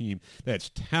this team that its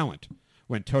talent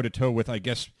went toe-to-toe with, I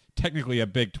guess, technically a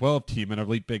Big 12 team, an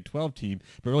elite Big 12 team,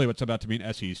 but really what's about to be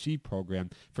an SEC program,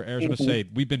 for Arizona to say,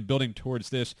 we've been building towards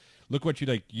this. Look what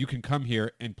you can come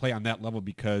here and play on that level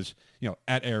because,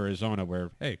 at Arizona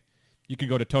where, hey, you can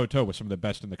go to toe-to-toe with some of the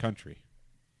best in the country.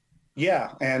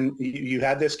 Yeah, and you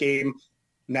had this game,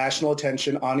 national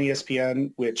attention on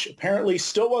ESPN, which apparently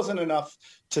still wasn't enough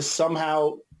to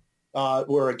somehow,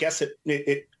 or I guess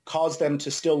it caused them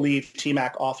to still leave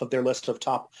T-Mac off of their list of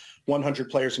top 100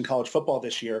 players in college football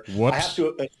this year. Whoops.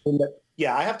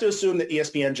 I have to assume that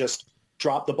ESPN just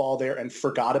dropped the ball there and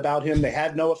forgot about him. They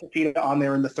had Noah Fafita on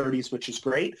there in the 30s, which is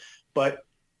great, but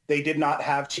they did not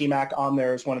have T-Mac on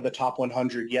there as one of the top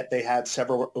 100, yet they had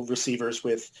several receivers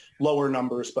with lower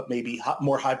numbers, but maybe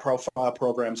more high-profile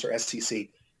programs or SEC.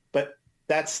 But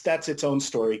that's its own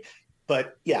story.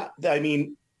 But, yeah, I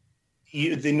mean,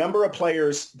 the number of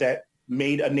players that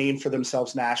made a name for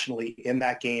themselves nationally in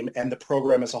that game and the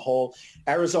program as a whole,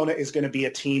 Arizona is going to be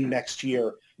a team next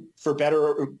year, for better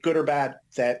or good or bad,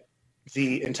 that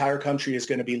the entire country is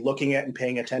going to be looking at and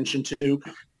paying attention to.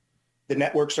 The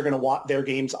networks are going to want their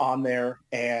games on there,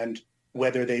 and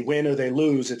whether they win or they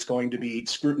lose, it's going to be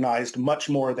scrutinized much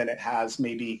more than it has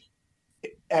maybe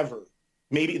ever.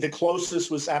 Maybe the closest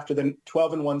was after the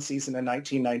 12-1 season in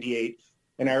 1998,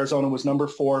 and Arizona was number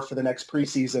 4 for the next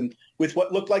preseason with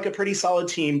what looked like a pretty solid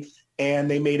team, and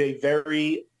they made a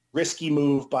very risky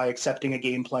move by accepting a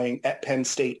game playing at Penn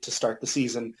State to start the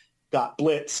season, got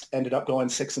blitzed, ended up going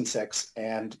 6-6,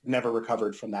 and never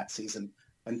recovered from that season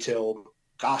until,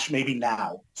 gosh, maybe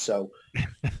now. So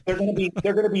they're going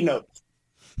to be notes.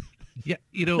 Yeah,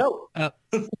 No.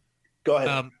 Go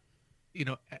ahead.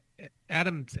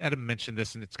 Adam mentioned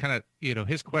this, and it's kind of,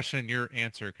 his question and your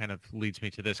answer kind of leads me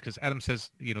to this, because Adam says,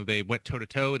 they went toe to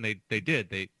toe, and they did.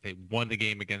 They won the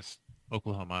game against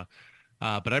Oklahoma.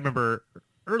 But I remember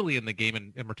early in the game,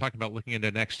 and we're talking about looking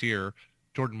into next year,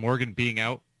 Jordan Morgan being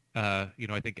out.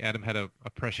 I think Adam had a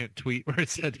prescient tweet where it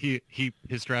said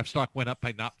his draft stock went up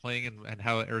by not playing and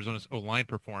how Arizona's O-line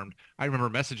performed. I remember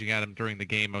messaging Adam during the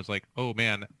game. I was like, oh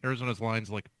man, Arizona's line's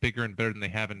like bigger and better than they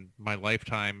have in my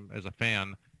lifetime as a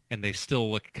fan, and they still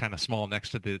look kind of small next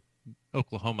to the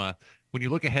Oklahoma. When you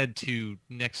look ahead to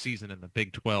next season in the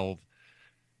Big 12,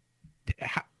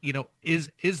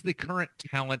 is the current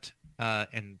talent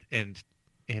and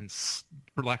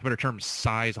for lack of a better term,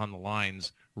 size on the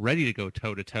lines ready to go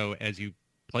toe-to-toe as you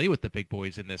play with the big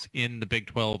boys in the Big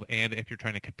 12, and if you're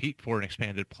trying to compete for an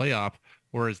expanded playoff,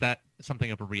 or is that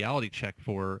something of a reality check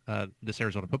for this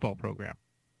Arizona football program?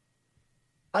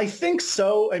 I think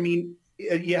so. I mean,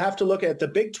 you have to look at the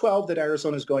Big 12 that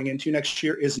Arizona is going into next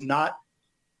year is not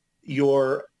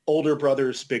your older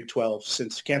brother's Big 12,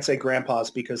 since you can't say grandpa's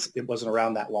because it wasn't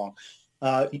around that long.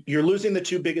 You're losing the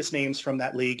two biggest names from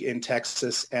that league in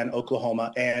Texas and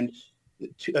Oklahoma, and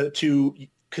to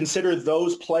consider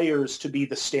those players to be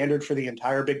the standard for the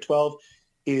entire Big 12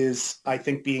 is, I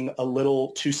think, being a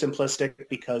little too simplistic,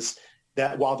 because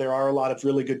that while there are a lot of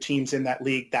really good teams in that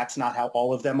league, that's not how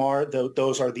all of them are.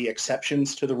 Those are the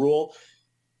exceptions to the rule.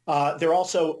 They're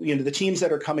also, the teams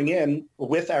that are coming in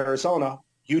with Arizona,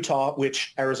 Utah,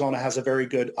 which Arizona has a very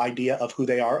good idea of who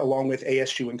they are, along with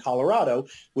ASU and Colorado,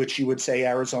 which you would say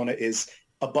Arizona is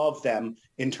above them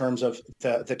in terms of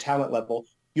the talent level.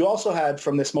 You also had,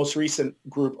 from this most recent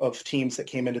group of teams that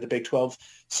came into the Big 12,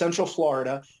 Central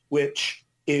Florida, which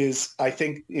is, I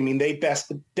think, they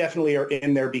definitely are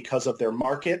in there because of their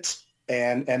market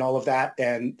and all of that.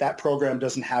 And that program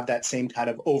doesn't have that same kind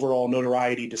of overall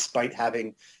notoriety, despite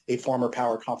having a former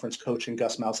power conference coach in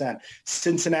Gus Malzahn.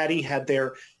 Cincinnati had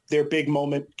their big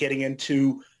moment getting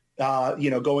into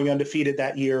going undefeated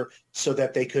that year, so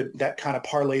that they could kind of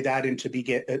parlay that into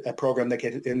get a program that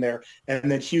get in there. And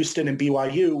then Houston and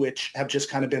BYU, which have just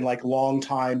kind of been like long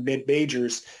time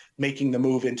mid-majors, making the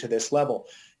move into this level.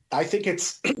 I think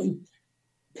it's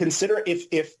consider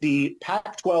if the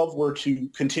Pac-12 were to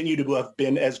continue to have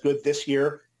been as good this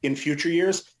year in future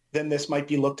years, then this might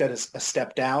be looked at as a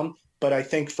step down. But I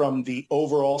think from the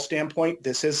overall standpoint,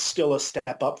 this is still a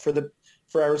step up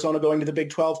for Arizona going to the Big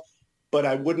 12. But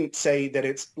I wouldn't say that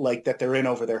it's like that they're in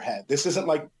over their head. This isn't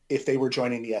like if they were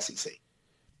joining the SEC.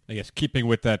 I guess keeping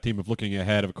with that theme of looking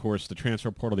ahead, of course, the transfer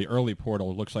portal, the early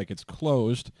portal, looks like it's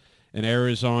closed, and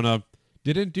Arizona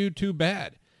didn't do too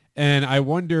bad. And I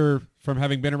wonder, from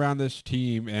having been around this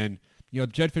team, and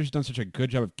Jedd Fisch's done such a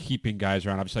good job of keeping guys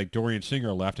around. Obviously, like Dorian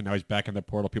Singer left, and now he's back in the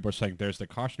portal. People are saying there's the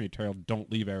cautionary tale: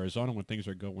 don't leave Arizona when things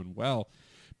are going well.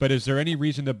 But is there any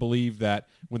reason to believe that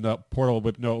when the portal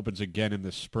window opens again in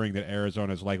the spring, that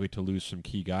Arizona is likely to lose some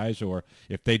key guys? Or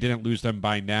if they didn't lose them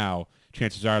by now,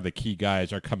 chances are the key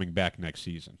guys are coming back next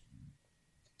season?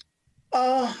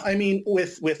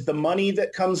 With the money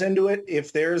that comes into it,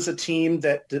 if there's a team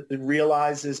that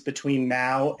realizes between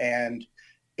now and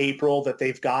April that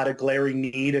they've got a glaring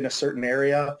need in a certain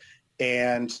area,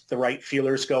 and the right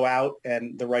feelers go out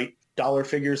and the right dollar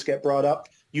figures get brought up,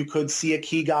 you could see a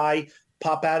key guy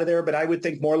pop out of there, but I would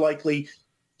think more likely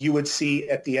you would see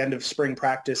at the end of spring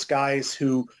practice guys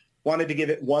who wanted to give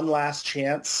it one last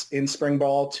chance in spring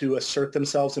ball to assert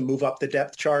themselves and move up the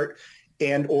depth chart,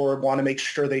 and or want to make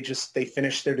sure they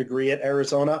finish their degree at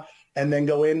Arizona and then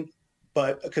go in.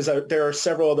 But because there are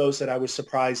several of those that I was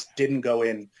surprised didn't go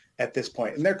in at this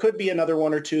point. And there could be another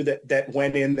one or two that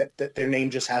went in that their name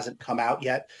just hasn't come out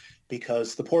yet,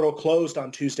 because the portal closed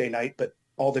on Tuesday night, but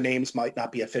all the names might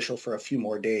not be official for a few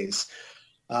more days.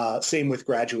 Same with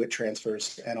graduate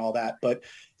transfers and all that. But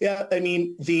yeah, I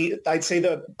mean, I'd say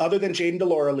other than Jaden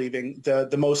DeLaura leaving,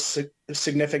 the most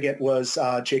significant was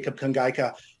Jacob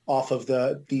Kungaika off of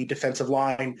the defensive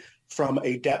line from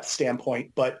a depth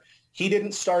standpoint. But he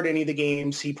didn't start any of the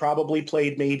games. He probably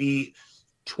played maybe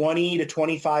 20 to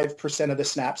 25% of the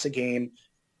snaps a game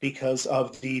because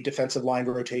of the defensive line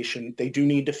rotation. They do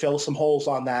need to fill some holes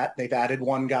on that. They've added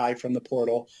one guy from the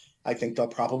portal. I think they'll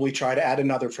probably try to add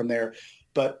another from there.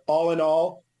 But all in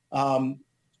all,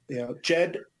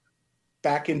 Jed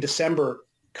back in December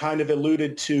kind of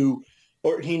alluded to,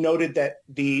 or he noted that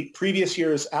the previous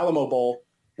year's Alamo Bowl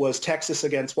was Texas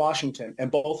against Washington. And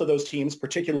both of those teams,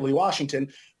 particularly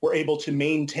Washington, were able to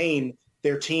maintain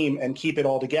their team and keep it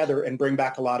all together and bring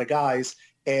back a lot of guys.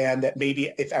 And that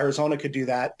maybe if Arizona could do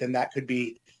that, then that could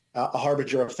be a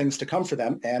harbinger of things to come for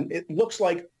them. And it looks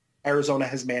like Arizona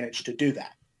has managed to do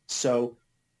that. So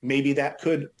maybe that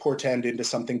could portend into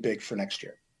something big for next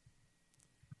year.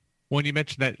 When you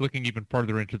mentioned that, looking even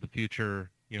farther into the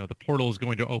future, the portal is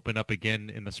going to open up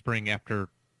again in the spring after,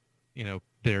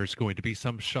 there's going to be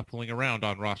some shuffling around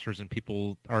on rosters and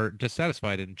people are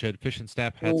dissatisfied. And Jedd Fisch and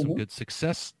staff had some good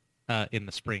success in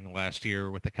the spring last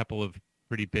year with a couple of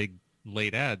pretty big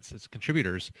late ads as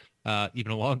contributors,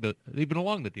 even along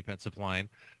the defensive line.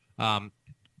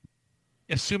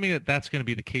 Assuming that that's going to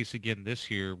be the case again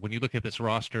this year, when you look at this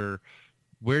roster,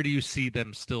 where do you see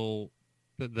them still,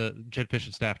 the Jedd Fisch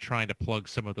and staff, trying to plug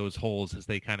some of those holes as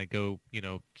they kind of go,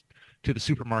 to the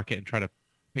supermarket and try to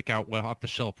pick out off the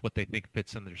shelf what they think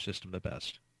fits in their system the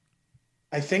best?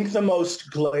 I think the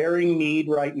most glaring need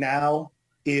right now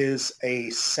is a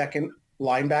second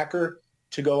linebacker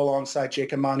to go alongside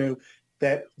Jacob Manu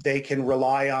that they can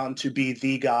rely on to be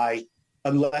the guy,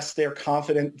 unless they're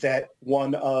confident that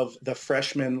one of the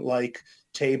freshmen like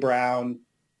Tay Brown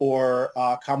or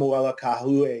Kamuela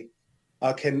Kahue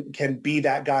can be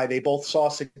that guy. They both saw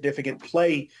significant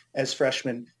play as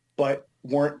freshmen, but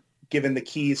weren't given the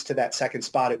keys to that second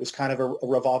spot. It was kind of a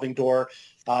revolving door.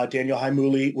 Daniel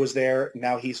Haimuli was there.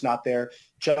 Now he's not there.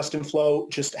 Justin Flo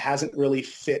just hasn't really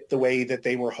fit the way that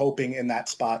they were hoping in that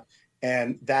spot.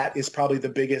 And that is probably the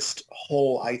biggest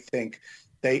hole, I think.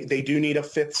 They do need a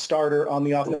fifth starter on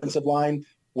the offensive line,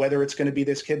 whether it's going to be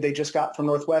this kid they just got from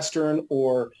Northwestern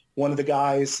or one of the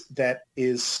guys that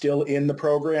is still in the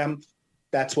program.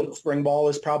 That's what spring ball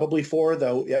is probably for,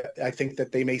 though I think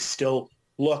that they may still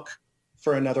look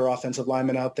for another offensive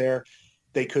lineman out there.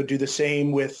 They could do the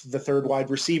same with the third wide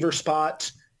receiver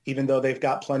spot, even though they've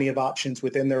got plenty of options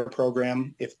within their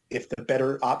program. If the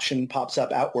better option pops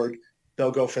up outward,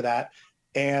 they'll go for that.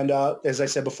 And as I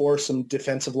said before, some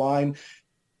defensive line,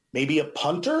 maybe a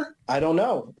punter. I don't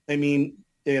know. I mean,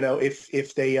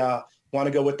 if they want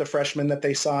to go with the freshman that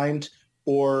they signed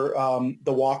or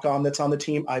the walk-on that's on the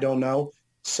team, I don't know.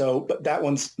 So, but that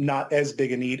one's not as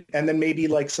big a need. And then maybe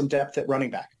like some depth at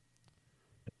running back.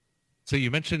 So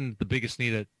you mentioned the biggest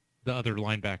need at the other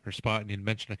linebacker spot, and you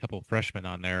mentioned a couple of freshmen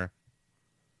on there.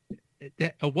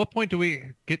 At what point do we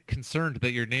get concerned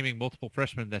that you're naming multiple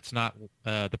freshmen that's not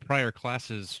the prior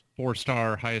class's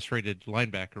 4-star highest-rated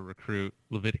linebacker recruit,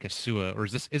 Leviticus Sua? Or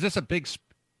is this a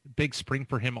big spring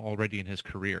for him already in his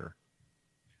career?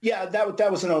 Yeah,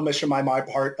 that was an omission on my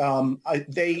part.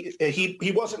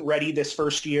 He wasn't ready this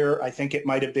first year. I think it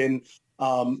might have been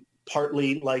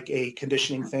partly like a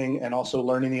conditioning thing and also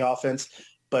learning the offense.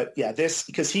 But yeah,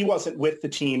 because he wasn't with the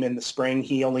team in the spring.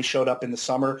 He only showed up in the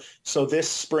summer. So this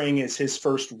spring is his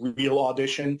first real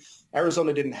audition.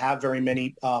 Arizona didn't have very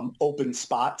many open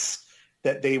spots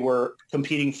that they were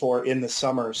competing for in the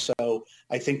summer. So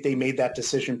I think they made that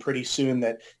decision pretty soon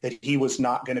that he was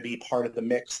not going to be part of the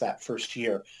mix that first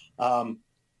year.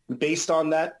 Based on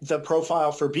that, the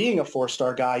profile for being a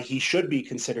 4-star guy, he should be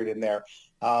considered in there.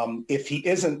 If he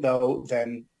isn't, though,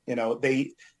 then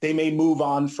they may move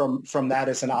on from that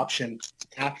as an option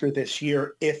after this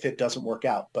year if it doesn't work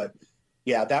out. But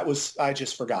yeah, I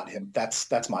just forgot him.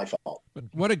 That's my fault. But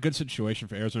what a good situation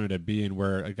for Arizona to be in,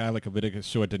 where a guy like Leviticus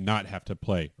Sua did not have to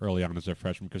play early on as a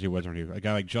freshman because he wasn't here. A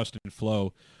guy like Justin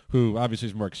Flo, who obviously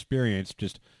is more experienced,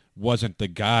 just wasn't the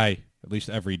guy at least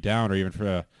every down or even for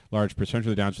a large percentage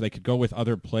of the downs. So they could go with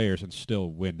other players and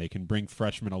still win. They can bring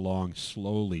freshmen along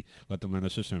slowly, let them learn the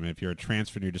system. And if you're a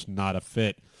transfer and you're just not a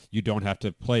fit, you don't have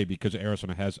to play because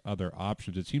Arizona has other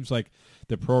options. It seems like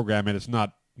the program, and it's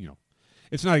not,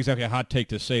 it's not exactly a hot take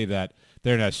to say that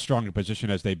they're in as strong a position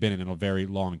as they've been in a very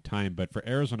long time. But for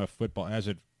Arizona football, as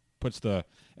it puts the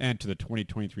end to the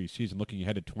 2023 season, looking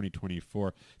ahead to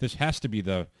 2024, this has to be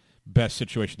the best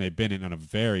situation they've been in a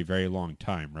very, very long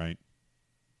time, right?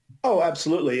 Oh,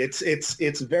 absolutely. It's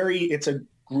a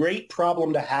great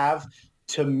problem to have,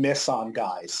 to miss on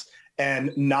guys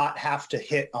and not have to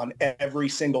hit on every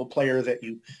single player that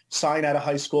you sign out of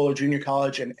high school or junior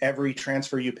college and every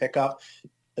transfer you pick up,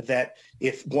 that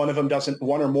if one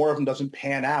or more of them doesn't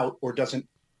pan out or doesn't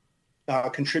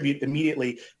contribute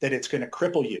immediately, that it's going to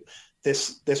cripple you.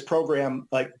 This program,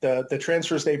 like the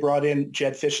transfers they brought in,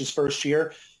 Jedd Fisch's first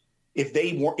year, if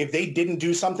they didn't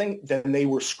do something, then they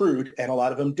were screwed, and a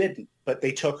lot of them didn't. But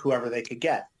they took whoever they could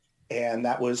get, and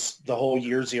that was the whole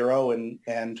year zero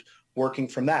and working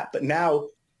from that. But now,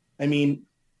 I mean,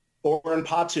 Oren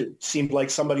Patu seemed like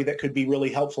somebody that could be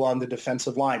really helpful on the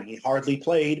defensive line. He hardly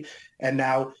played, and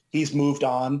now he's moved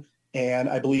on, and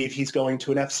I believe he's going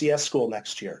to an FCS school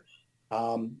next year.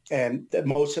 And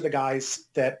most of the guys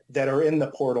that are in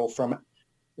the portal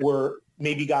were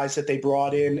maybe guys that they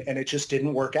brought in and it just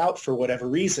didn't work out for whatever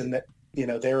reason, that,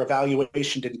 their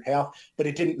evaluation didn't pay off, but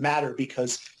it didn't matter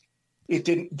because they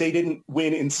didn't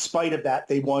win in spite of that.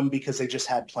 They won because they just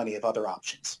had plenty of other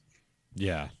options.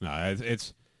 Yeah, no,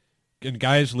 and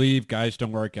guys leave, guys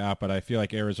don't work out, but I feel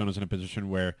like Arizona's in a position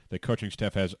where the coaching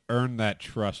staff has earned that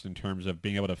trust in terms of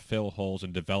being able to fill holes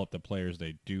and develop the players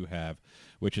they do have,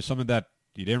 which is something that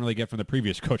you didn't really get from the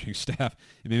previous coaching staff,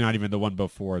 and maybe not even the one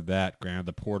before that. Granted,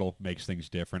 the portal makes things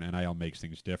different, NIL makes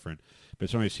things different, but it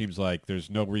certainly seems like there's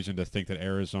no reason to think that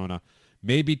Arizona,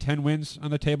 maybe 10 wins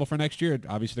on the table for next year.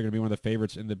 Obviously, they're going to be one of the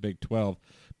favorites in the Big 12,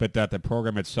 but that the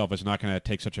program itself is not going to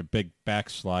take such a big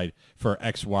backslide for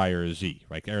X, Y, or Z.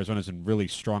 Right? Arizona's in really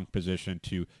strong position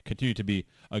to continue to be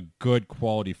a good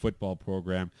quality football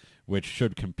program, which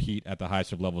should compete at the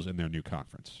highest of levels in their new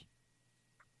conference.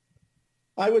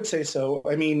 I would say so.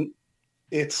 I mean,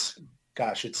 it's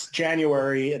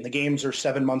January and the games are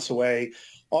 7 months away.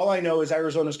 All I know is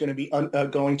Arizona's going to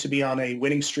be on a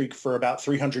winning streak for about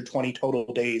 320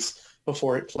 total days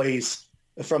before it plays,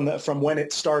 from when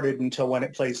it started until when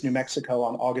it plays New Mexico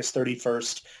on August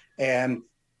 31st. And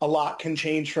a lot can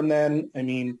change from then. I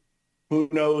mean, who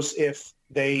knows if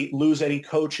they lose any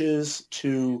coaches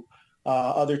to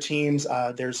other teams.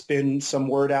 There's been some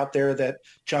word out there that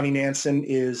Johnny Nansen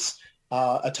is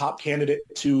a top candidate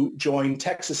to join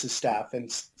Texas's staff,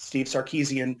 and Steve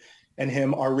Sarkisian and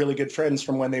him are really good friends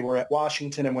from when they were at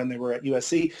Washington and when they were at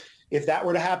USC. If that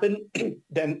were to happen,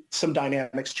 then some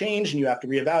dynamics change and you have to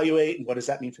reevaluate, and what does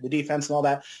that mean for the defense and all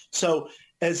that. So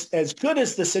as good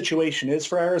as the situation is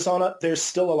for Arizona, there's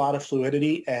still a lot of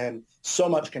fluidity, and so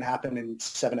much can happen in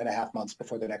 7.5 months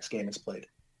before the next game is played.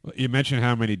 Well, you mentioned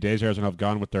how many days Arizona have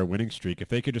gone with their winning streak. If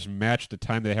they could just match the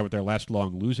time they had with their last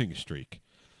long losing streak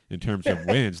in terms of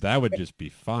wins, that would just be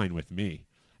fine with me.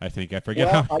 I think I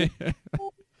forget how many.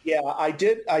 I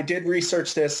did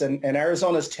research this, and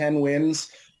Arizona's 10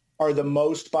 wins are the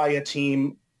most by a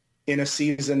team in a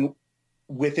season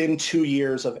within 2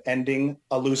 years of ending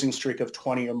a losing streak of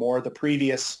 20 or more. The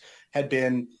previous had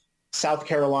been South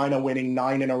Carolina winning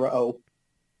 9 in a row,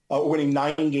 winning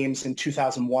 9 games in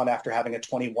 2001 after having a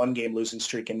 21-game losing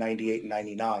streak in 98 and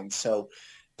 99. So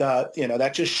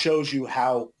that just shows you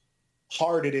how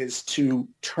hard it is to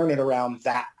turn it around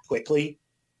that quickly.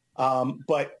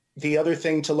 But the other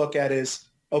thing to look at is,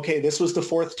 okay, this was the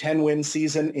 4th 10-win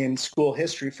season in school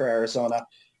history for Arizona,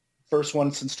 first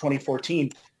one since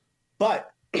 2014.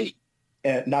 But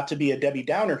not to be a Debbie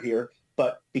Downer here,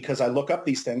 but because I look up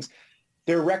these things,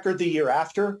 their record the year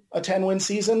after a 10-win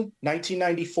season,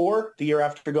 1994, the year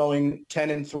after going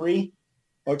 10-3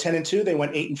 or 10-2, they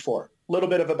went 8-4. Little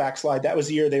bit of a backslide. That was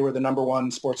the year they were the number 1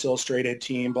 Sports Illustrated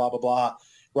team, blah, blah, blah,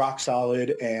 rock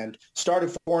solid, and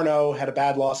started 4-0, had a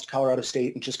bad loss to Colorado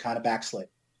State, and just kind of backslid.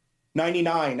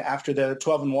 99, after the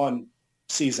 12-1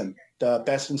 season, the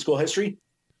best in school history.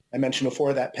 I mentioned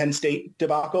before that Penn State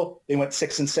debacle. They went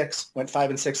 6-6, went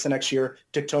 5-6 the next year.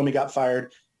 Dick Tomey got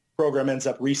fired. Program ends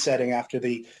up resetting after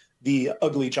the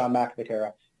ugly John Mackovic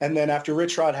era. And then after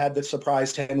Rich Rod had the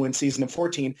surprise 10-win season in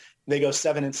 14, they go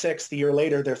 7-6. The year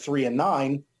later, they're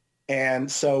 3-9.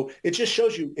 And so it just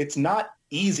shows you it's not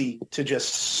easy to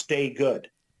just stay good.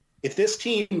 If this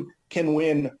team can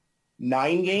win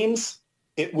 9 games,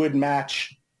 it would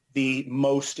match the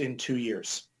most in 2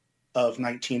 years of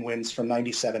 19 wins from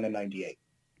 97 and 98.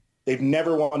 They've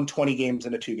never won 20 games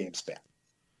in a 2-game span.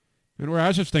 And where I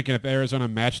was just thinking if Arizona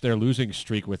matched their losing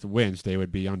streak with wins, they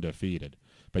would be undefeated.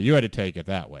 But you had to take it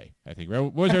that way, I think.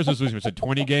 What was Arizona's losing? Was it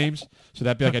 20 games? So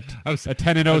that'd be like a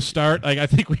 10-0 start. Like I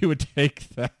think we would take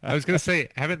that. I was going to say,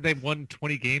 haven't they won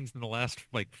 20 games in the last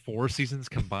 4 seasons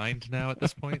combined now at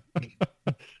this point?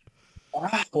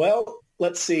 Well,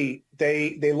 let's see.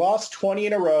 They lost 20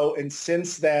 in a row, and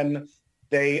since then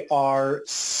they are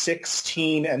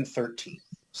 16-13.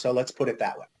 So let's put it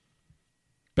that way.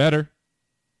 Better.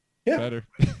 Yeah. Better.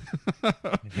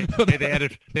 they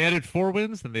added 4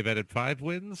 wins, then they've added 5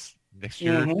 wins. Next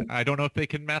year, I don't know if they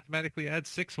can mathematically add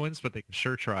 6 wins, but they can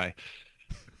sure try.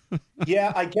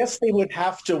 Yeah, I guess they would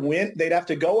have to win. They'd have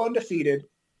to go undefeated,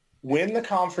 win the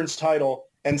conference title,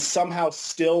 and somehow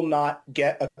still not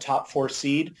get a top 4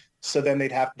 seed. So then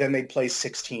they'd play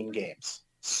 16 games.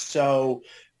 So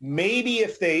maybe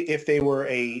if they were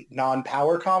a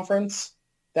non-power conference,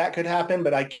 that could happen.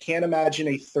 But I can't imagine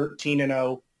a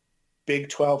 13-0 Big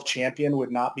 12 champion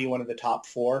would not be one of the top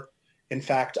 4. In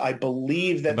fact, I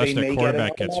believe that unless they may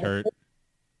quarterback get gets hurt.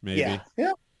 Maybe.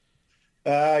 Yeah.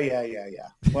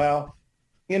 Well,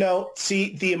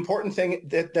 see, the important thing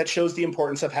that shows the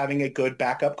importance of having a good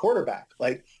backup quarterback.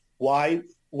 Like, why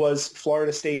was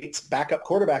Florida State's backup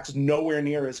quarterbacks nowhere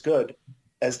near as good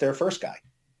as their first guy?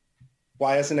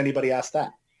 Why hasn't anybody asked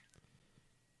that?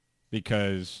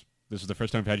 Because this is the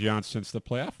first time we've had you on since the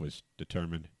playoff was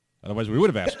determined. Otherwise, we would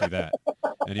have asked you that,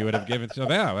 and you would have given. So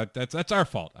yeah, that's our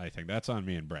fault. I think that's on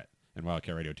me and Brett and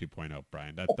Wildcat Radio 2.0,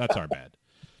 Brian. That's our bad.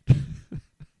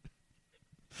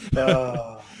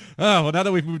 Well, now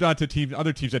that we've moved on to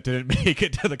other teams that didn't make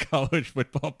it to the college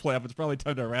football playoff, it's probably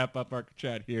time to wrap up our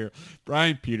chat here.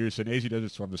 Brian Peterson, AZ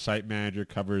Desert Storm, the site manager,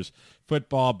 covers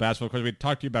football, basketball. Of course, we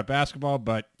talked to you about basketball,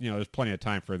 but there's plenty of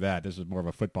time for that. This is more of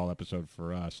a football episode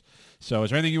for us. So is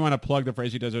there anything you want to plug for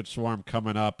AZ Desert Storm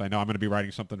coming up? I know I'm going to be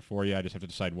writing something for you. I just have to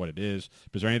decide what it is.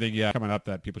 But is there anything coming up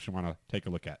that people should want to take a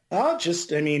look at?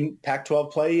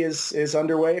 Pac-12 play is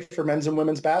underway for men's and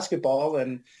women's basketball,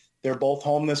 and they're both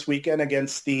home this weekend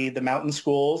against the mountain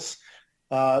schools.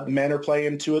 The men are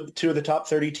playing two of the top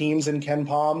 30 teams in Ken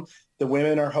Palm. The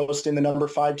women are hosting the number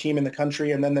 5 team in the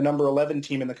country and then the number 11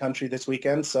 team in the country this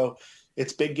weekend. So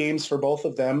it's big games for both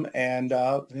of them. And,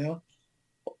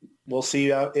 we'll see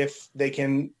if they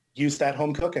can use that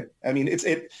home cooking. I mean,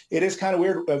 it is kind of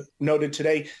weird. I've noted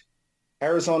today,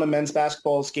 Arizona men's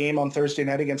basketball's game on Thursday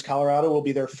night against Colorado will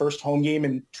be their first home game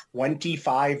in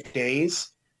 25 days.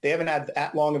 They haven't had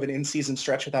that long of an in-season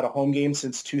stretch without a home game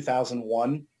since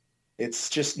 2001. It's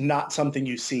just not something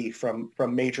you see from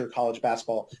major college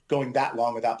basketball going that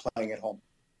long without playing at home.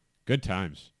 Good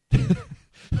times.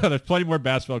 There's plenty more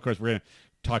basketball. Of course, we're going to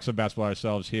talk some basketball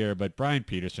ourselves here, but Brian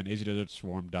Peterson,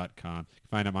 azdesertswarm.com.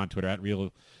 Find him on Twitter at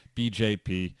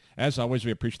RealBJP. As always,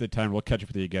 we appreciate the time. We'll catch up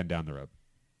with you again down the road.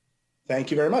 Thank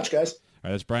you very much, guys. All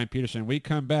right, that's Brian Peterson. We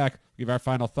come back, give our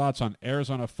final thoughts on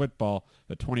Arizona football,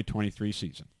 the 2023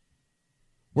 season.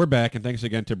 We're back, and thanks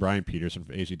again to Brian Peterson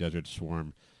from AZ Desert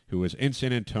Swarm, who was in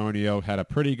San Antonio, had a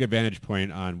pretty good vantage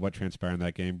point on what transpired in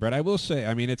that game. Brett, I will say,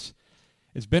 I mean, it's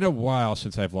been a while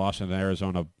since I've watched an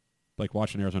Arizona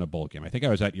bowl game. I think I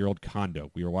was at your old condo.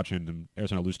 We were watching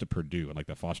Arizona lose to Purdue in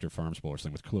the Foster Farms Bowl or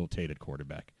something with Khalil Tate at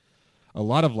quarterback. A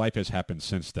lot of life has happened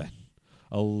since then.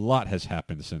 A lot has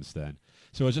happened since then.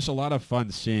 So it was just a lot of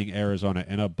fun seeing Arizona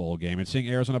in a bowl game and seeing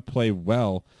Arizona play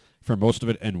well for most of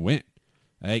it and win.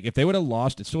 If they would have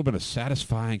lost, it's still been a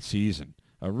satisfying season,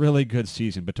 a really good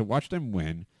season. But to watch them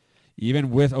win,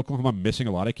 even with Oklahoma missing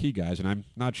a lot of key guys, and I'm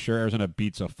not sure Arizona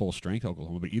beats a full-strength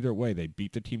Oklahoma, but either way, they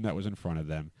beat the team that was in front of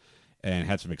them and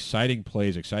had some exciting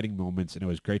plays, exciting moments, and it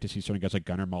was great to see certain guys like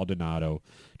Gunnar Maldonado,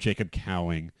 Jacob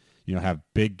Cowing, have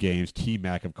big games,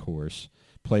 T-Mac, of course,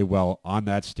 play well on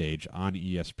that stage on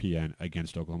ESPN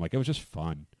against Oklahoma. It was just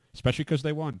fun, especially because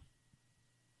they won.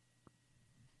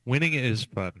 Winning is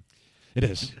fun. It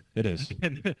is. It is.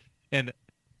 and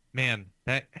man,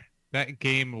 that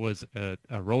game was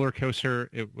a roller coaster.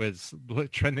 It was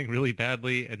trending really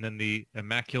badly, and then the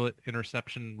immaculate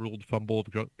interception ruled fumble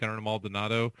of Gunnar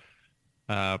Maldonado.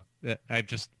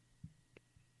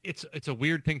 It's a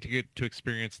weird thing to get to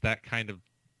experience that kind of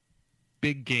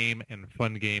big game and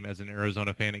fun game as an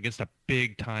Arizona fan against a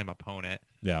big time opponent.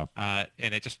 Yeah.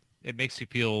 And it makes you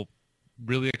feel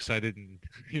really excited, and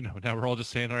now we're all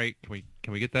just saying, all right,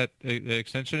 can we get that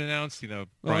extension announced?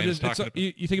 Brian's talking about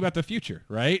you think about the future,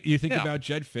 right? You think about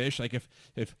Jedd Fisch.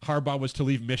 If Harbaugh was to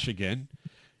leave Michigan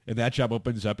and that job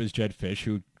opens up, is Jedd Fisch,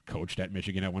 who coached at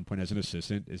Michigan at one point as an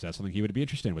assistant, is that something he would be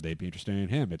interested in? Would they be interested in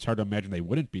him? It's hard to imagine they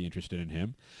wouldn't be interested in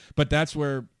him, but that's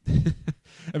where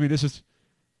I mean,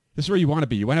 this is where you want to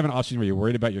be. You want to have an offseason where you're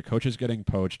worried about your coaches getting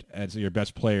poached and your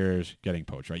best players getting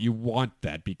poached, right? You want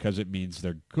that because it means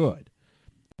they're good.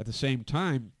 At the same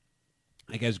time,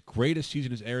 like as great a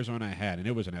season as Arizona had, and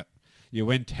it was you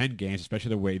win 10 games, especially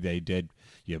the way they did.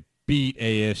 You beat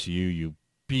ASU, you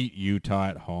beat Utah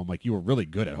at home. Like you were really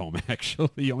good at home, actually.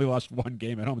 You only lost one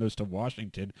game at home. It was to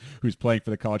Washington, who's playing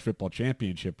for the college football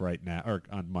championship right now, or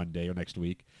on Monday or next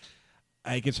week.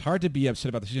 Like it's hard to be upset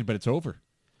about the season, but it's over.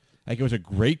 Like it was a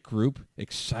great group,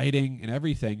 exciting and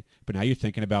everything, but now you're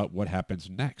thinking about what happens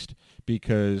next.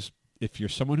 Because if you're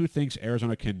someone who thinks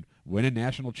Arizona can win a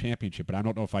national championship, and I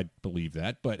don't know if I believe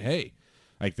that, but hey,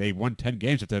 like they won 10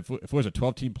 games. If it was a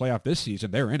 12-team playoff this season,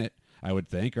 they're in it, I would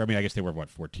think. Or I mean, I guess they were,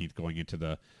 14th going into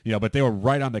the, but they were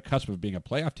right on the cusp of being a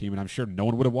playoff team, and I'm sure no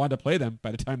one would have wanted to play them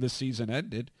by the time this season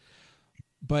ended.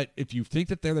 But if you think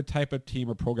that they're the type of team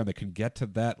or program that can get to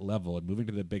that level and moving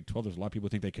to the Big 12, there's a lot of people who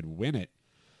think they could win it.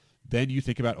 Then you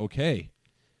think about, okay,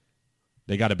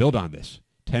 they got to build on this.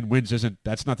 10 wins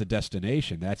that's not the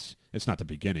destination. It's not the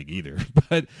beginning either.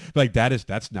 But like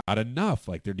that's not enough.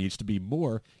 Like there needs to be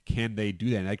more. Can they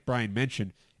do that? And like Brian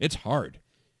mentioned, it's hard.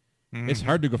 Mm-hmm. It's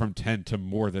hard to go from 10 to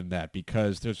more than that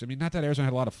because not that Arizona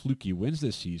had a lot of fluky wins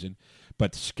this season,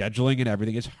 but scheduling and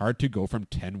everything, it's hard to go from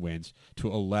 10 wins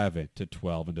to 11 to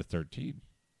 12 and to 13.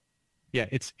 Yeah,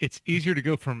 it's easier to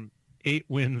go from 8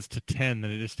 wins to 10 than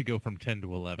it is to go from 10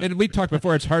 to 11. And we talked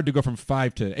before, it's hard to go from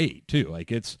 5 to 8 too. Like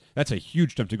that's a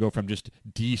huge jump to go from just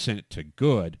decent to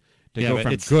good. To go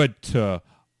from good to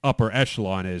upper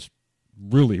echelon is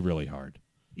really, really hard.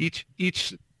 Each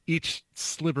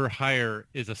sliver higher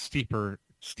is a steeper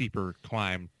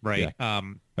climb, right? Yeah.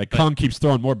 Kong keeps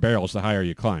throwing more barrels the higher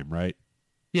you climb, right?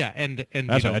 Yeah, and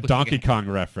that's a Donkey Kong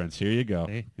reference. Here you go.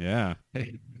 Hey, yeah.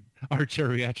 Hey, our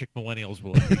geriatric millennials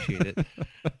will appreciate it.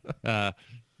 Yeah,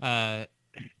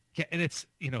 and it's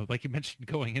like you mentioned,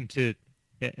 going into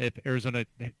if Arizona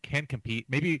can compete,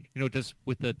 maybe does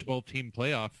with the 12-team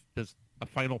playoff, does a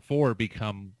Final Four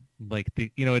become like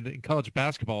the in college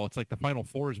basketball, it's like the Final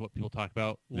Four is what people talk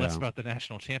about, less about the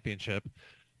national championship.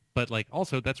 But like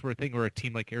also that's where a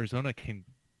team like Arizona can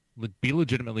be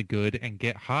legitimately good and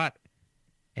get hot,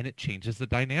 and it changes the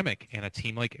dynamic. And a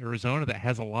team like Arizona that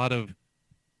has a lot of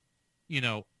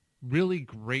really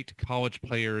great college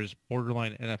players,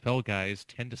 borderline NFL guys,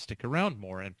 tend to stick around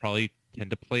more and probably tend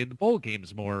to play in the bowl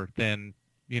games more than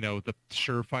the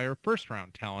surefire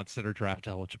first-round talents that are draft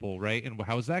eligible, right? And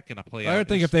how is that going to play out? I would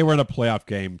think if they were in a playoff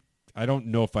game, I don't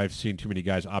know if I've seen too many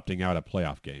guys opting out of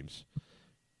playoff games.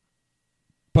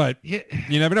 But you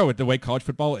never know with the way college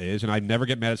football is, and I never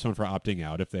get mad at someone for opting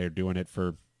out if they're doing it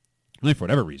for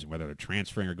whatever reason, whether they're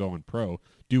transferring or going pro.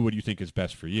 Do what you think is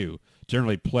best for you.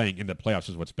 Generally, playing in the playoffs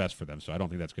is what's best for them, so I don't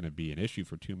think that's going to be an issue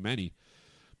for too many.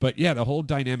 But yeah, the whole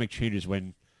dynamic changes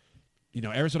when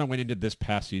Arizona went into this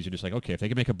past season. It's like, okay, if they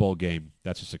can make a bowl game,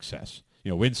 that's a success.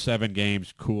 Win 7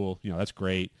 games, cool. That's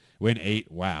great. Win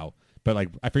 8, wow. But like,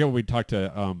 I forget what we talked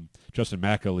to Justin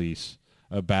McAleese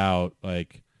about,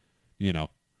 like, the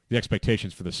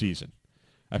expectations for the season.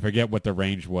 I forget what the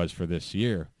range was for this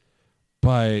year,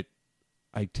 but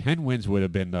like 10 wins would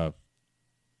have been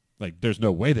there's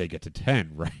no way they get to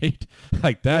 10, right?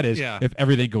 Like that is, if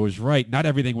everything goes right. Not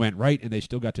everything went right, and they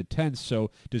still got to 10. So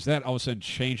does that all of a sudden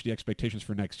change the expectations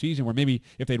for next season? Where maybe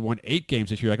if they'd won 8 games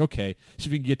this year, like, okay, so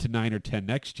if we can get to 9 or 10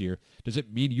 next year, does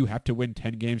it mean you have to win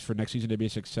 10 games for next season to be a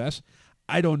success?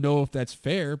 I don't know if that's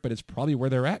fair, but it's probably where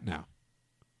they're at now.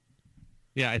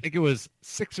 Yeah, I think it was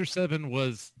 6 or 7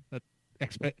 was a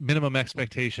minimum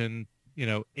expectation.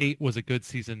 8 was a good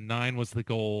season, 9 was the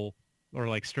goal, or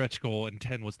like stretch goal, and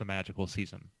 10 was the magical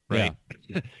season, right?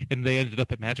 Yeah. And they ended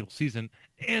up at magical season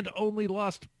and only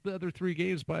lost the other 3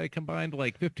 games by a combined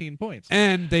 15 points.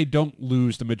 And they don't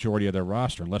lose the majority of their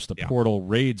roster unless the portal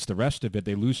raids the rest of it.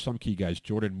 They lose some key guys: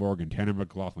 Jordan Morgan, Tanner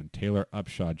McLaughlin, Taylor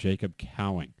Upshaw, Jacob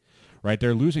Cowing, right?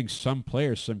 They're losing some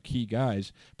players, some key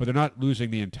guys, but they're not losing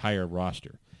the entire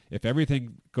roster. If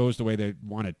everything goes the way they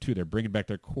want it to, they're bringing back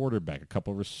their quarterback, a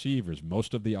couple receivers,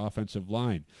 most of the offensive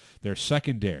line, their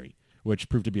secondary, which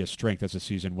proved to be a strength as the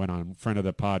season went on. Friend of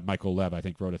the pod, Michael Lev, I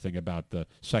think, wrote a thing about the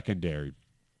secondary.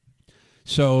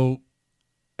 So,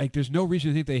 there's no reason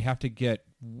to think they have to get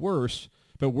worse,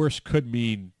 but worse could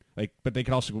mean, but they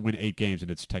could also win 8 games and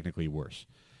it's technically worse.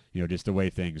 Just the way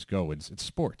things go. It's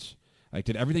sports.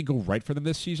 Did everything go right for them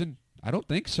this season? I don't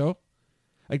think so.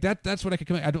 That's what I could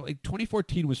come.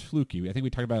 2014 was fluky. I think we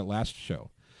talked about it last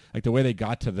show. The way they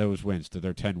got to those wins, to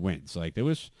their 10 wins. There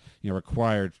was,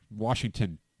 required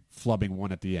Washington flubbing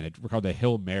one at the end. It required the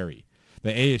Hail Mary.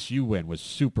 The ASU win was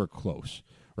super close,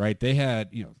 right? They had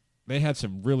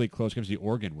some really close games. The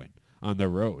Oregon win on the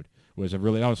road was a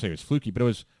really, I don't say it was fluky, but it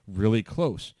was really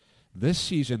close. This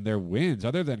season, their wins,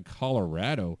 other than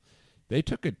Colorado, they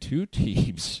took it 2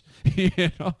 teams,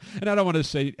 And I don't want to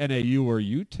say NAU or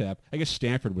UTEP. I guess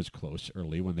Stanford was close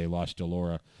early when they lost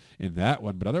Delora in that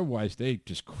one, but otherwise they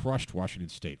just crushed Washington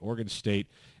State. Oregon State,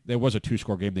 there was a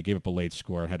 2-score game. They gave up a late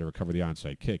score and had to recover the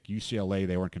onside kick. UCLA,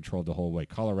 they weren't controlled the whole way.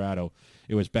 Colorado,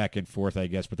 it was back and forth, I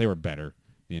guess, but they were better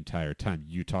the entire time.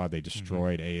 Utah, they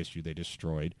destroyed. ASU, they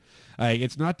destroyed.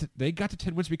 It's not they got to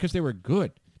 10 wins because they were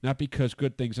good, not because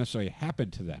good things necessarily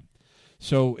happened to them.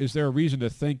 So is there a reason to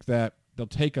think that they'll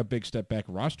take a big step back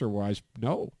roster-wise?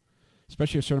 No,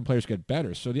 especially if certain players get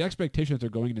better. So the expectation that they're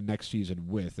going into next season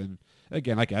with, and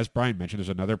again, like as Brian mentioned, there's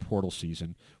another portal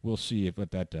season. We'll see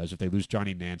what that does. If they lose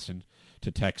Johnny Nansen to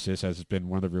Texas, as has been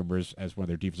one of the rumors as one of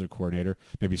their defensive coordinator,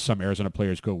 maybe some Arizona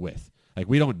players go with. Like,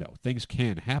 we don't know. Things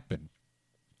can happen.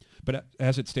 But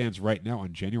as it stands right now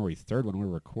on January 3rd when we're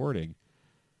recording,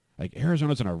 like,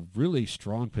 Arizona's in a really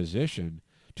strong position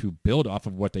to build off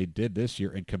of what they did this year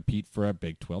and compete for a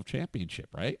Big 12 championship,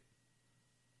 right?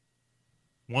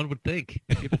 One would think.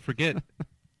 And people forget,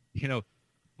 a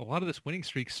lot of this winning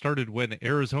streak started when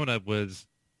Arizona was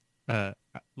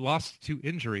lost to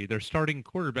injury. Their starting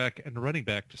quarterback and running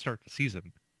back to start the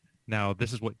season. Now,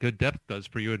 this is what good depth does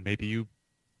for you, and maybe you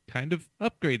kind of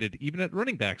upgraded even at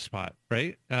running back spot,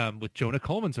 right? With Jonah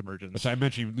Coleman's emergence. So I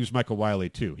mentioned you lose Michael Wiley,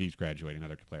 too. He's graduating,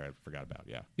 another player I forgot about,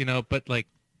 yeah. But like,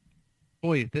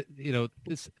 boy,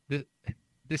 this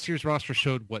year's roster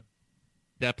showed what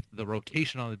depth, the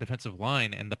rotation on the defensive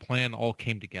line, and the plan all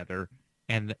came together.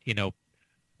 And,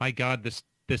 my God, this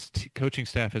coaching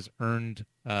staff has earned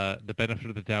the benefit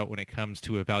of the doubt when it comes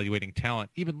to evaluating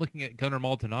talent. Even looking at Gunnar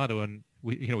Maldonado, and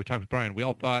we talked with Brian, we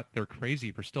all thought they're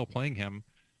crazy for still playing him.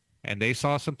 And they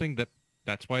saw something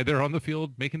that's why they're on the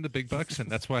field making the big bucks,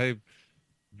 and that's why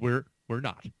we're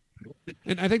not.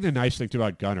 And I think the nice thing too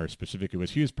about Gunnar specifically was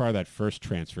he was part of that first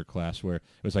transfer class where it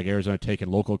was like Arizona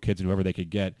taking local kids and whoever they could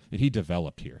get, and he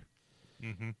developed here.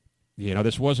 Mm-hmm.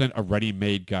 This wasn't a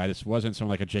ready-made guy. This wasn't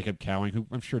someone like a Jacob Cowing, who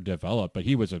I'm sure developed, but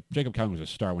Jacob Cowing was a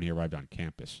star when he arrived on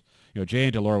campus. J.A.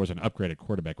 Delora was an upgraded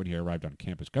quarterback when he arrived on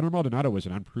campus. Gunnar Maldonado was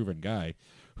an unproven guy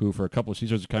who for a couple of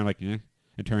seasons was kind of like,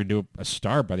 and turned into a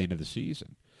star by the end of the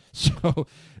season. So,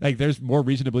 like, there's more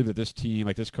reason to believe that this team,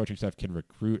 like this coaching staff, can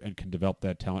recruit and can develop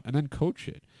that talent and then coach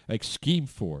it, like scheme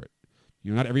for it.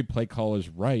 Not every play call is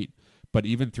right, but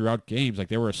even throughout games, like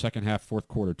they were a second half, fourth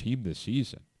quarter team this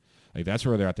season. Like that's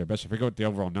where they're at their best. I forget what the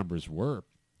overall numbers were,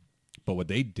 but what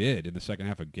they did in the second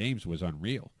half of games was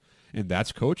unreal. And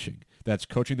that's coaching. That's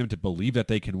coaching them to believe that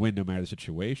they can win no matter the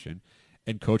situation,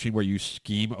 and coaching where you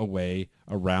scheme away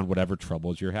around whatever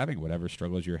troubles you're having, whatever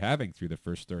struggles you're having through the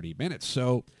first 30 minutes.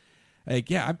 So,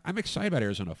 I'm excited about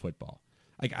Arizona football.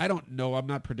 Like, I don't know. I'm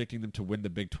not predicting them to win the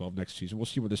Big 12 next season. We'll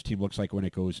see what this team looks like when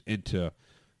it goes into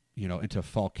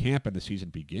fall camp and the season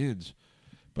begins.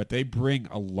 But they bring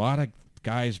a lot of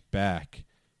guys back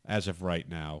as of right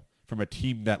now from a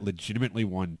team that legitimately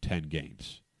won 10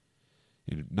 games.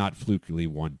 Not flukily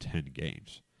won 10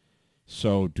 games.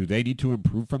 So do they need to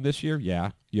improve from this year?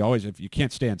 Yeah. If you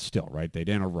can't stand still, right? They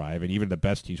didn't arrive, and even the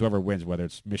best teams, whoever wins, whether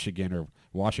it's Michigan or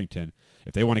Washington,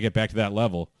 if they want to get back to that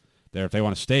level, if they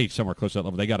want to stay somewhere close to that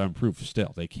level, they got to improve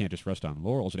still. They can't just rest on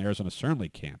laurels, and Arizona certainly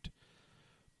can't.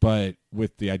 But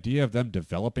with the idea of them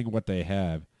developing what they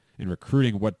have and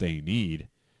recruiting what they need,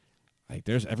 like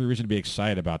there's every reason to be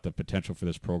excited about the potential for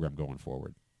this program going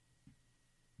forward.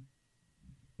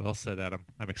 Well said, Adam.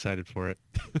 I'm excited for it.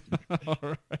 All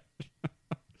right.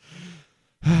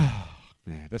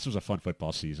 Man, this was a fun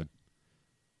football season.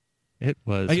 It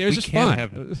was. Like, it was just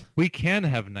fun. We can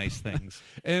have nice things.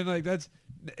 And like that's,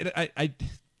 I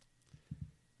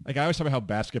always talk about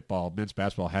how men's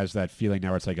basketball has that feeling now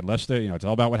where it's like, unless it's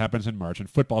all about what happens in March, and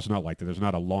football's not like that. There's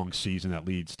not a long season that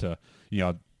leads to,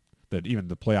 that even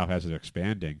the playoff has it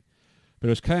expanding. But it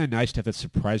was kind of nice to have that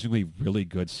surprisingly really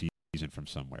good season from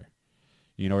somewhere.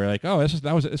 Where you're like, oh, it's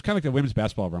kind of like the women's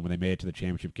basketball run when they made it to the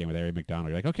championship game with Ari McDonald.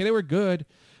 You're like, okay, they were good,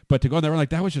 but to go on that run,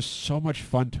 like that was just so much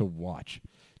fun to watch.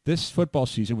 This football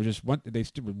season was just they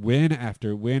win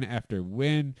after win after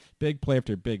win, big play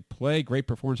after big play, great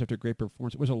performance after great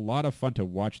performance. It was a lot of fun to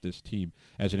watch this team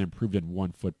as it improved in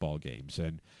one football games,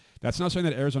 and that's not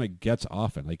something that Arizona gets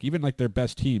often. Like even like their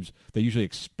best teams, they usually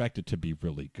expect it to be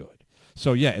really good.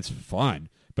 So yeah, it's fun,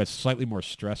 but slightly more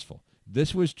stressful.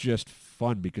 This was just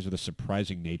fun because of the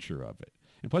surprising nature of it.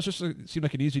 And plus, it seemed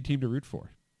like an easy team to root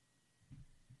for.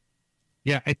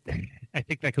 Yeah, I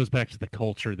think that goes back to the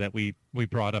culture that we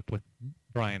brought up with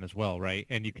Brian as well, right?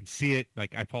 And you can see it.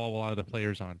 Like, I follow a lot of the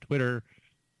players on Twitter.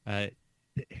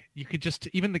 you could just,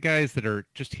 even the guys that are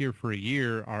just here for a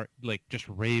year are like just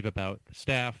rave about the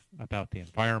staff, about the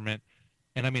environment.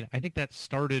 And I mean, I think that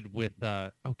started with,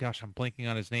 oh gosh, I'm blanking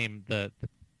on his name. The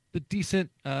decent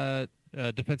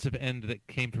defensive end that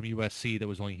came from USC that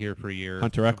was only here for a year.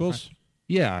 Hunter Eccles?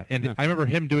 Yeah. And Yeah. I remember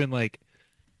him doing like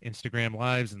Instagram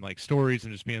lives and like stories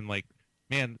and just being like,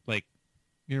 man, like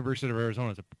University of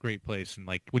Arizona is a great place. And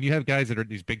like when you have guys that are in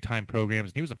these big time programs,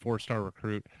 and he was a 4-star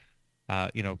recruit,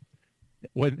 you know,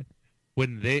 when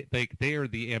they are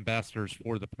the ambassadors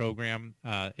for the program,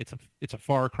 it's a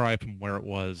far cry from where it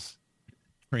was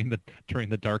during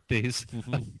the dark days.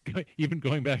 Even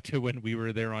going back to when we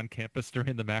were there on campus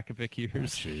during the Makovic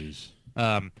years. Jeez.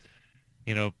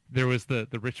 You know, there was the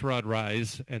Rich Rod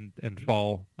rise and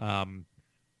fall.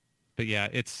 But yeah,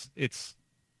 this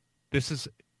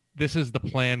is the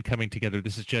plan coming together.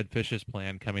 This is Jed Fish's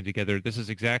plan coming together. This is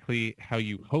exactly how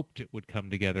you hoped it would come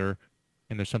together.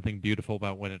 And there's something beautiful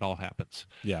about when it all happens.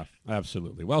 Yeah,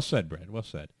 absolutely. Well said, Brad. Well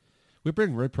said. We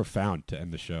bring very profound to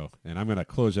end the show, and I'm going to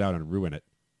close out and ruin it.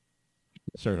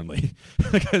 Certainly,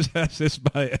 because that's just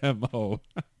my MO.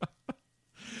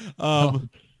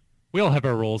 We all have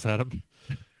our roles, Adam.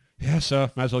 Yeah, so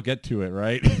might as well get to it,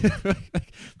 right?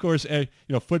 Of course, you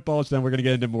know, football is done. We're going to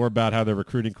get into more about how the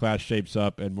recruiting class shapes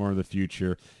up and more in the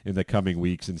future in the coming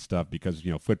weeks and stuff because,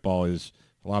 you know, football is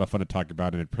a lot of fun to talk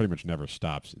about, and it pretty much never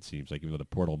stops, it seems like. Even though the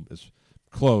portal is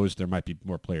closed, there might be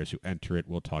more players who enter it.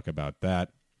 We'll talk about that.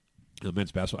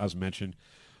 Men's basketball, as mentioned,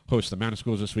 hosts the Mountain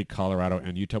Schools this week, Colorado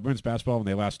and Utah. Women's basketball, when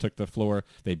they last took the floor,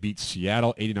 they beat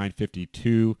Seattle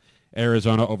 89-52.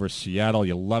 Arizona over Seattle.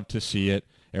 You'll love to see it.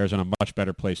 Arizona, much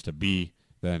better place to be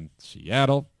than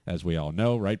Seattle, as we all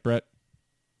know, right, Brett?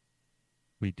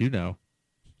 We do know.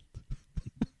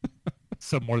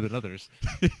 Some more than others.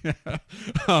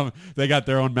 They got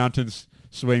their own mountains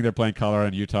swing. They're playing Colorado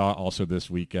and Utah also this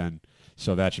weekend,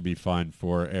 so that should be fun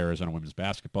for Arizona women's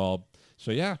basketball. So,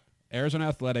 yeah, Arizona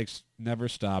athletics never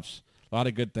stops. A lot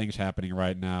of good things happening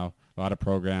right now. A lot of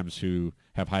programs who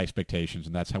have high expectations,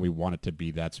 and that's how we want it to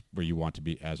be. That's where you want to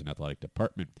be as an athletic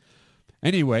department.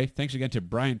 Anyway, thanks again to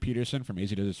Brian Peterson from AZ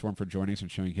Desert Storm for joining us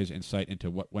and showing his insight into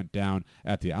what went down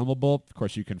at the Alamo Bowl. Of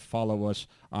course, you can follow us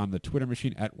on the Twitter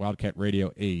machine at Wildcat Radio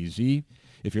AZ.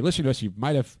 If you're listening to us, you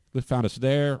might have found us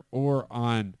there or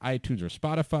on iTunes or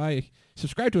Spotify.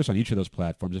 Subscribe to us on each of those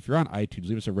platforms. If you're on iTunes,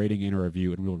 leave us a rating and a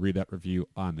review, and we'll read that review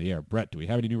on the air. Brett, do we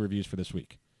have any new reviews for this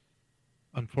week?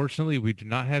 Unfortunately, we do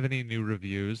not have any new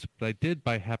reviews, but I did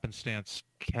by happenstance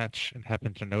catch and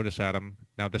happen to notice, Adam.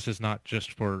 Now, this is not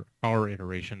just for our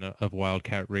iteration of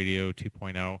Wildcat Radio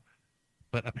 2.0,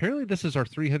 but apparently this is our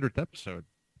 300th episode.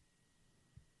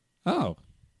 Oh.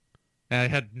 And I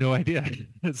had no idea.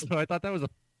 So I thought that was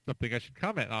something I should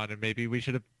comment on, and maybe we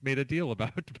should have made a deal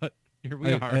about, but here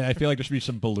we are. I feel like there should be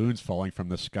some balloons falling from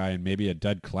the sky and maybe a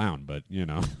dead clown, but, you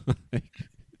know.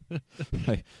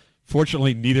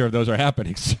 Fortunately, neither of those are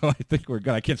happening, so I think we're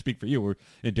good. I can't speak for you. We're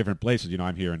in different places. You know,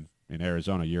 I'm here in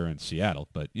Arizona. You're in Seattle,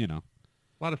 but, you know.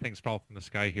 A lot of things fall from the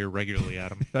sky here regularly,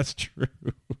 Adam. That's true.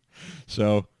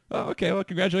 So, okay, well,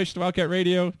 congratulations to Wildcat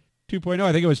Radio 2.0.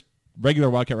 I think it was regular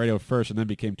Wildcat Radio first and then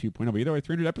became 2.0, but either way,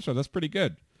 300 episodes, that's pretty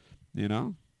good, you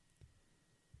know?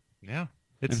 Yeah.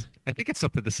 I think it's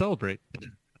something to celebrate.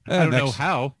 I don't know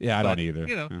how. Yeah, I don't either.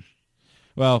 You know. Yeah.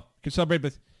 Well, you can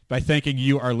celebrate by thanking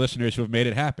you, our listeners, who have made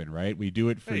it happen, right? We do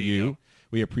it for you.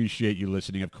 We appreciate you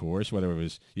listening, of course, whether it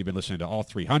was you've been listening to all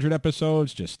 300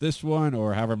 episodes, just this one,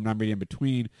 or however numbered in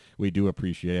between. We do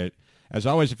appreciate it. As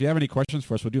always, if you have any questions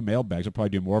for us, we'll do mailbags. We'll probably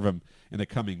do more of them in the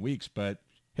coming weeks, but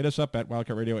hit us up at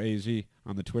Wildcat Radio AZ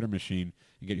on the Twitter machine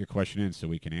and get your question in so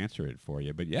we can answer it for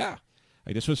you. But yeah,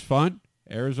 this was fun.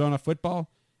 Arizona football,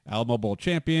 Alamo Bowl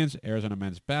champions, Arizona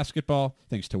men's basketball,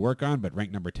 things to work on, but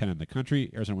ranked number 10 in the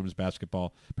country. Arizona women's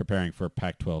basketball preparing for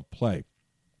Pac-12 play.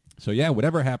 So yeah,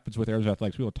 whatever happens with Arizona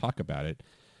athletics, we will talk about it.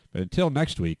 But until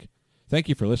next week, thank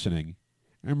you for listening.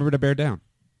 And remember to bear down.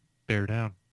 Bear down.